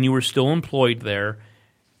paper, when you were still employed there,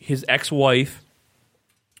 his ex-wife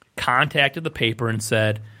contacted the paper and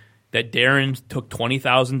said, that Darren took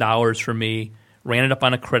 $20,000 from me, ran it up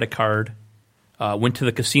on a credit card, went to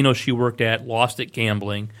the casino she worked at, lost it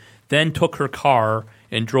gambling, then took her car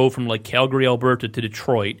and drove from like Calgary, Alberta to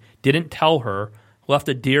Detroit, didn't tell her, left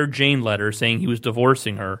a Dear Jane letter saying he was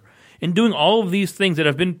divorcing her, and doing all of these things that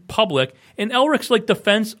have been public. And Elric's like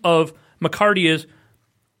defense of McCarty is,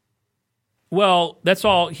 well, that's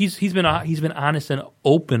all. He's been honest and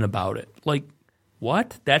open about it. Like,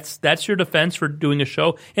 what? That's your defense for doing a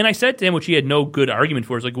show? And I said to him, which he had no good argument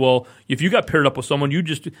for, is like, well, if you got paired up with someone, you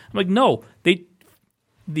just. I'm like, no,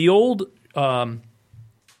 the old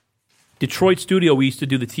Detroit studio we used to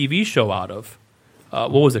do the TV show out of.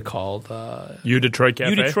 What was it called? U Detroit Cafe.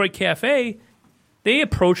 U Detroit Cafe. They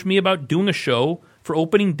approached me about doing a show for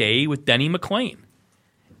opening day with Denny McLain.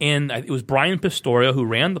 And it was Brian Pistoria who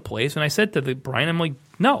ran the place. And I said to Brian, I'm like,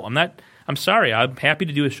 no, I'm not. I'm sorry. I'm happy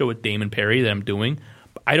to do a show with Damon Perry that I'm doing.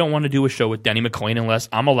 But I don't want to do a show with Denny McLain unless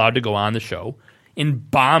I'm allowed to go on the show and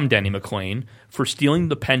bomb Denny McLain for stealing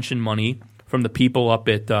the pension money from the people up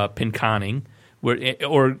at Pinconning,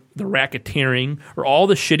 or the racketeering, or all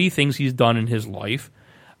the shitty things he's done in his life.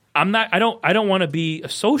 I don't want to be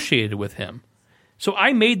associated with him. So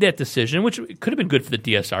I made that decision, which could have been good for the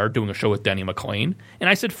DSR, doing a show with Denny McLain. And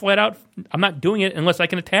I said flat out, I'm not doing it unless I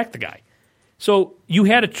can attack the guy. So you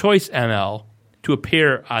had a choice, ML, to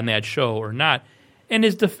appear on that show or not. And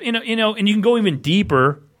and you can go even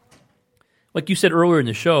deeper. Like you said earlier in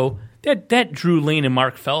the show, that Drew Lane and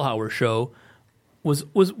Mark Fellhauer show was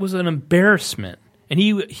an embarrassment. And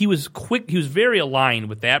he was quick. He was very aligned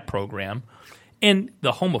with that program, and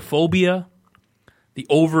the homophobia, the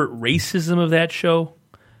overt racism of that show.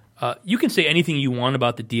 You can say anything you want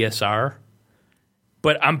about the DSR,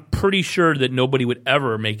 but I'm pretty sure that nobody would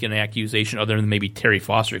ever make an accusation other than maybe Terry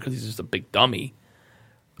Foster, because he's just a big dummy,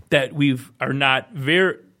 that are not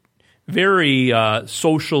very, very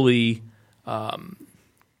socially.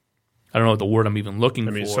 I don't know what the word I'm even looking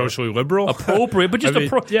for. Socially liberal? Appropriate, but just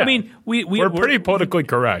yeah. I mean, we're pretty politically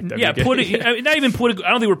correct. Not even politically. I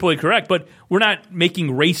don't think we're politically correct, but we're not making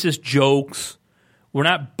racist jokes. We're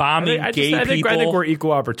not bombing gay people. I think we're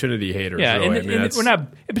equal opportunity haters. Yeah, really. and we're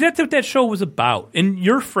not. But that's what that show was about. And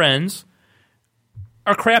your friends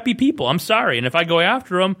are crappy people. I'm sorry. And if I go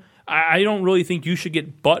after them, I don't really think you should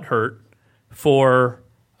get butthurt for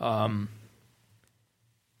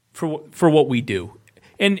what we do.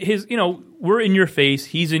 And we're in your face.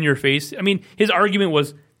 He's in your face. I mean, his argument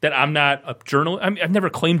was that I'm not a journalist. I've never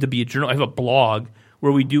claimed to be a journalist. I have a blog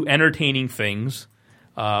where we do entertaining things.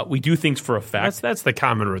 We do things for effect. That's the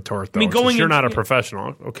common retort, though. I mean, you're not a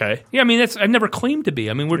professional, okay? Yeah, I mean, I've never claimed to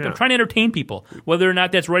be. I mean, we're trying to entertain people. Whether or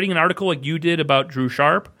not that's writing an article like you did about Drew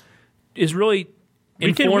Sharp is really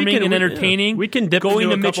informing and entertaining. We can dip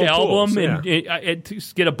going into to Mitch Albom and and to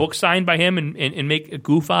get a book signed by him and make a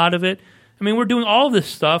goof out of it. I mean, we're doing all this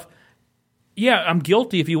stuff. Yeah, I'm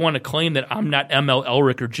guilty if you want to claim that I'm not ML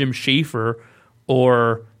Elric or Jim Schaefer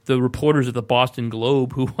or the reporters at the Boston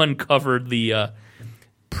Globe who uncovered the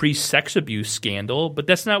pre-sex abuse scandal. But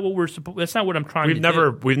that's not what that's not what I'm trying to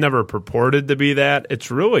do. We've never purported to be that. It's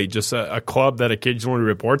really just a club that occasionally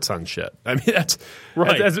reports on shit. I mean, that's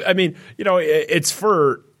right. It's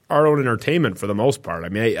for our own entertainment for the most part. I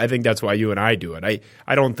mean, I think that's why you and I do it.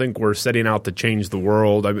 I don't think we're setting out to change the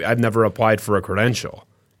world. I mean, I've never applied for a credential.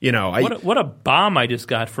 What a bomb I just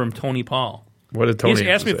got from Tony Paul. What did Tony say? He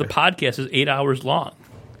just asked me if the podcast is 8 hours long.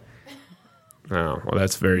 Oh, well,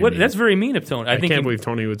 that's very mean. That's very mean of Tony. I can't believe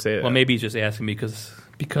Tony would say that. Well, maybe he's just asking me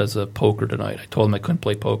because of poker tonight. I told him I couldn't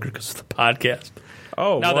play poker because of the podcast.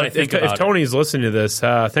 Oh, now that I think if Tony's listening to this,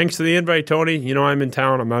 thanks for the invite, Tony. I'm in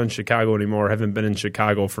town. I'm not in Chicago anymore. I haven't been in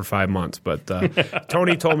Chicago for 5 months. But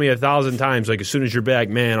Tony told me 1,000 times, like, as soon as you're back,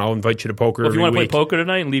 man, I'll invite you to poker. Well, if you want to play poker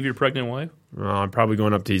tonight and leave your pregnant wife? I'm probably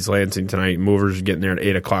going up to East Lansing tonight. Movers are getting there at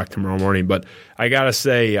 8 o'clock tomorrow morning. But I got to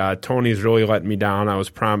say, Tony's really letting me down. I was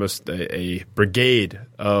promised a brigade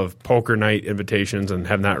of poker night invitations and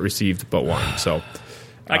have not received but one. So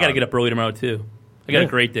I got to get up early tomorrow, too. I got a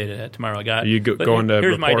great day tomorrow. Going to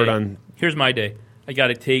report on? Here's my day. I got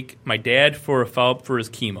to take my dad for a follow-up for his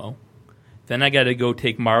chemo. Then I got to go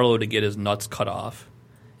take Marlo to get his nuts cut off.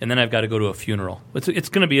 And then I've got to go to a funeral. It's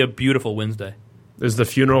going to be a beautiful Wednesday. Is the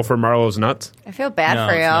funeral for Marlo's nuts? I feel bad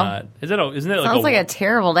for you. It's not. Isn't that sounds like a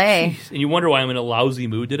terrible day? Geez, and you wonder why I'm in a lousy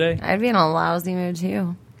mood today? I'd be in a lousy mood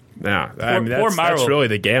too. Yeah, poor Marlo. That's really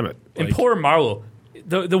the gamut. And poor Marlo.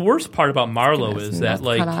 The worst part about Marlo is that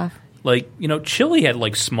Chili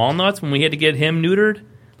had small nuts when we had to get him neutered.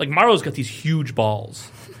 Like Marlo's got these huge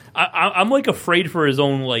balls. I'm afraid for his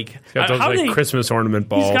own He's got those Christmas ornament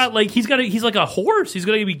balls. He's like a horse. He's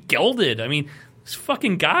gonna be gelded. I mean, this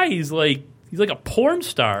fucking guy is He's like a porn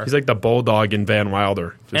star. He's like the bulldog in Van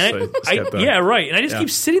Wilder. Yeah, right. And I just keep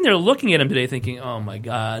sitting there looking at him today thinking, oh, my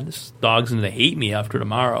God, this dog's going to hate me after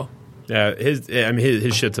tomorrow. Yeah, his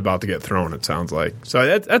shit's about to get thrown, it sounds like.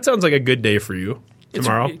 So that sounds like a good day for you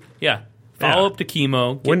tomorrow. Follow up to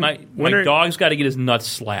chemo. My dog's got to get his nuts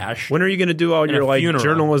slashed. When are you going to do all your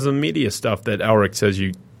journalism media stuff that Elric says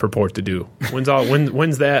you purport to do? When's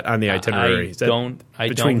that on the itinerary?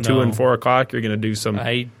 Between 2 and 4 o'clock, you're going to do some.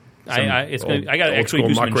 I got to actually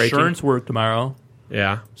do some insurance work tomorrow.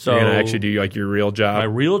 Yeah, so you're going to actually do like your real job. My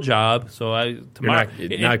real job. So tomorrow,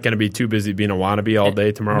 you're not going to be too busy being a wannabe all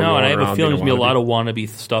day tomorrow. No, and I have a feeling there's going to be a lot of wannabe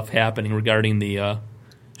stuff happening regarding the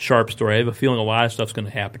Sharp story. I have a feeling a lot of stuff's going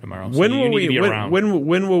to happen tomorrow. When will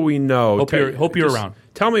we know? Hope you're around.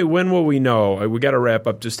 Tell me, when will we know? We got to wrap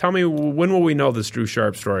up. Just tell me, when will we know this Drew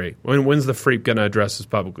Sharp story? When's the freak going to address this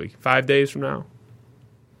publicly? 5 days from now?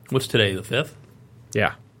 What's today, the 5th?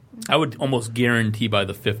 Yeah. I would almost guarantee by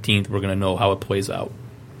the 15th we're going to know how it plays out.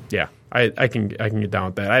 Yeah, I can get down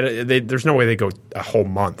with that. There's no way they go a whole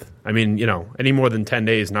month. I mean, any more than 10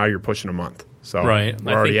 days, now you're pushing a month. So we're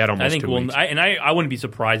already at almost 2 weeks. I wouldn't be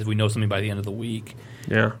surprised if we know something by the end of the week.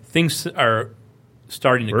 Yeah. Things are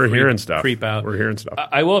starting to creep out. We're hearing stuff.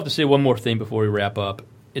 I will have to say one more thing before we wrap up.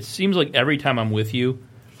 It seems like every time I'm with you,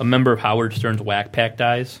 a member of Howard Stern's Whack Pack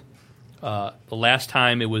dies. The last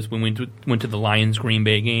time it was when we went to the Lions-Green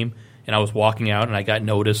Bay game, and I was walking out, and I got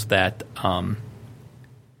notice that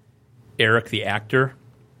Eric, the actor,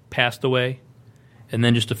 passed away. And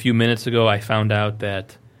then just a few minutes ago, I found out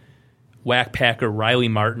that Whack Packer Riley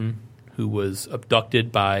Martin, who was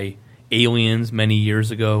abducted by aliens many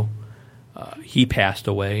years ago, he passed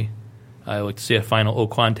away. I would like to say a final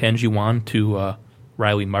Okwan Tanjiwan to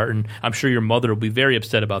Riley Martin. I'm sure your mother will be very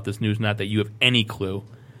upset about this news, not that you have any clue.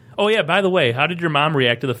 Oh, yeah, by the way, how did your mom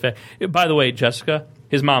react to the fact? By the way, Jessica,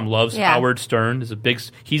 his mom loves Howard Stern.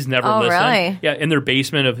 He's never listened. Really? Yeah, in their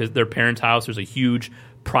basement of their parents' house, there's a huge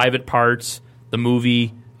private parts, the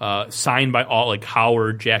movie, signed by all, like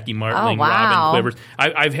Howard, Jackie Martling, Robin Quivers.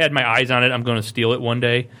 I've had my eyes on it. I'm going to steal it one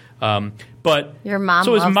day. But your mom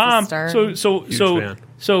so loves his mom, the Stern.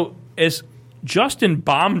 So as Justin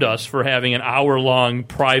bombed us for having an hour-long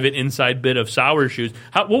private inside bit of Sour Shoes.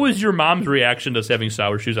 What was your mom's reaction to us having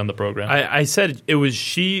Sour Shoes on the program? I said it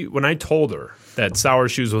was when I told her that Sour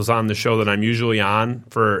Shoes was on the show that I'm usually on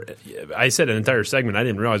I said an entire segment. I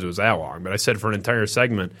didn't realize it was that long, but I said for an entire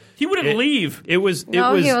segment. He wouldn't leave. He was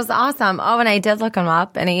awesome. Oh, and I did look him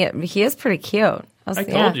up, and he is pretty cute. I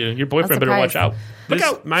told you. Your boyfriend better watch out. Look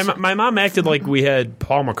out. My mom acted like we had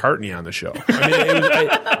Paul McCartney on the show.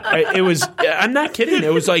 I mean, I'm not kidding.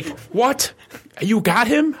 It was like, what? You got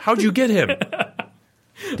him? How'd you get him?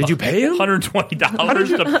 Did you pay him? $120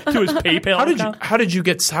 to his PayPal account? How did you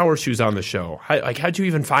get Sour Shoes on the show? How'd you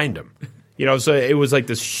even find him? So it was like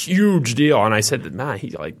this huge deal. And I said,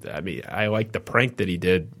 I like the prank that he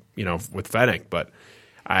did, with Fennec, but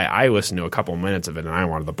I listened to a couple of minutes of it and I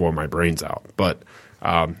wanted to blow my brains out. But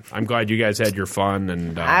I'm glad you guys had your fun.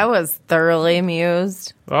 And I was thoroughly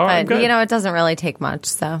amused. Oh, but, it doesn't really take much.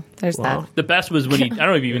 So there's that. The best was when I don't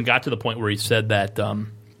know if he even got to the point where he said that.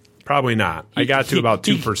 Probably not. I got to about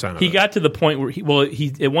 2% of it. He got to the point where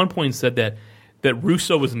he at one point said that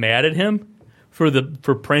Russo was mad at him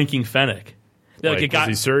for pranking Fennec. Was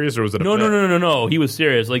he serious or was it a No, bit? No. He was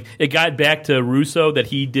serious. Like it got back to Russo that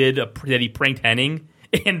he pranked Henning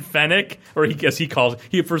and Fennec, or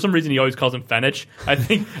for some reason he always calls him Fennec. I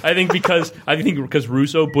think because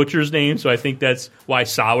Russo butchers names, so I think that's why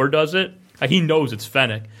Sauer does it. He knows it's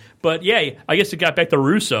Fennec. But yeah, I guess it got back to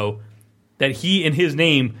Russo that he in his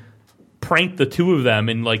name pranked the two of them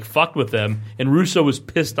and fucked with them, and Russo was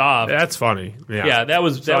pissed off. That's funny. Yeah, that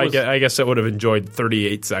was. I guess I would have enjoyed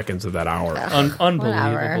 38 seconds of that hour.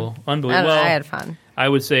 Unbelievable. Well, I had fun. I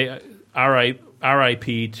would say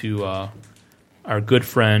R.I.P. to our good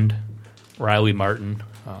friend Riley Martin.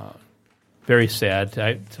 Very sad.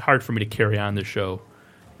 It's hard for me to carry on the show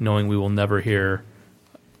knowing we will never hear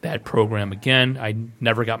that program again. I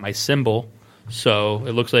never got my symbol, so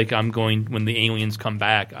it looks like I'm going when the aliens come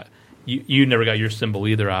back. You never got your symbol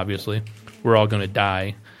either, obviously. We're all going to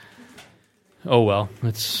die. Oh, well.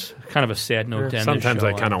 It's kind of a sad note to end sometimes this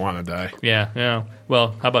show. I kind of want to die. Yeah.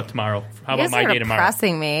 Well, how about tomorrow? How about my day tomorrow?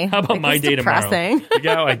 Depressing me. How about my day tomorrow? You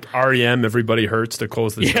got REM, Everybody Hurts to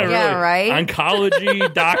close the show. Yeah, right?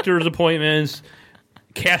 Oncology, doctor's appointments,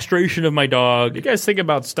 castration of my dog. You guys think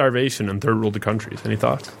about starvation in third world countries. Any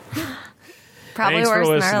thoughts? Probably worse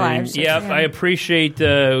than our lives. Yep, I appreciate.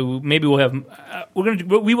 Maybe we'll have.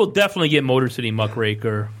 We will definitely get Motor City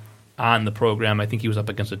Muckraker on the program. I think he was up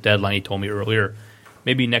against a deadline. He told me earlier.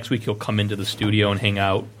 Maybe next week he'll come into the studio and hang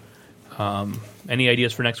out. Any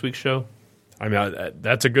ideas for next week's show? I mean,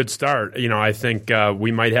 that's a good start. I think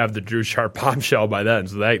we might have the Drew Sharp bombshell by then,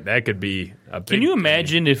 so that could be a big Can you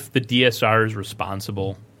imagine if the DSR is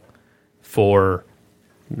responsible for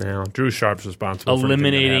Drew Sharp's responsible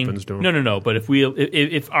eliminating? For happens to him. No. But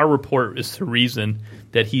if our report is the reason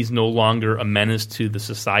that he's no longer a menace to the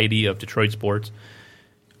society of Detroit sports,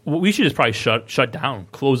 we should just probably shut down,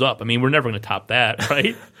 close up. I mean, we're never going to top that,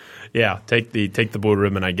 right? Yeah, take the blue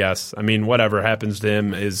ribbon, I guess. I mean, whatever happens to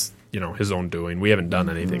him is his own doing. We haven't done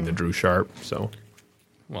anything to Drew Sharp, so.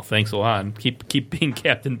 Well, thanks a lot. Keep being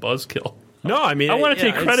Captain Buzzkill. No, I mean, I want to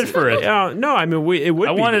take credit for it. No, I mean, it would.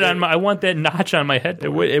 I want that notch on my head. It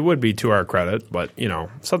would be to our credit, but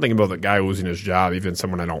something about the guy losing his job, even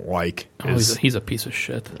someone I don't like. He's a piece of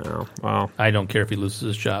shit. Oh, well, I don't care if he loses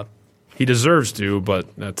his job. He deserves to, but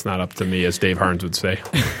that's not up to me, as Dave Harns would say.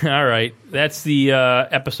 All right, that's the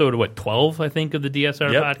episode of 12, I think, of the DSR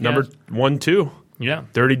podcast. Number 1-2. Yeah,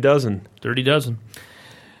 Dirty Dozen.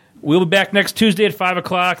 We'll be back next Tuesday at 5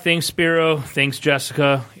 o'clock. Thanks, Spiro. Thanks,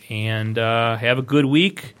 Jessica. And have a good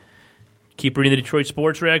week. Keep reading the Detroit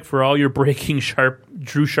Sports Rag for all your breaking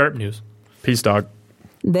Drew Sharp news. Peace, dog.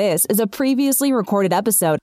 This is a previously recorded episode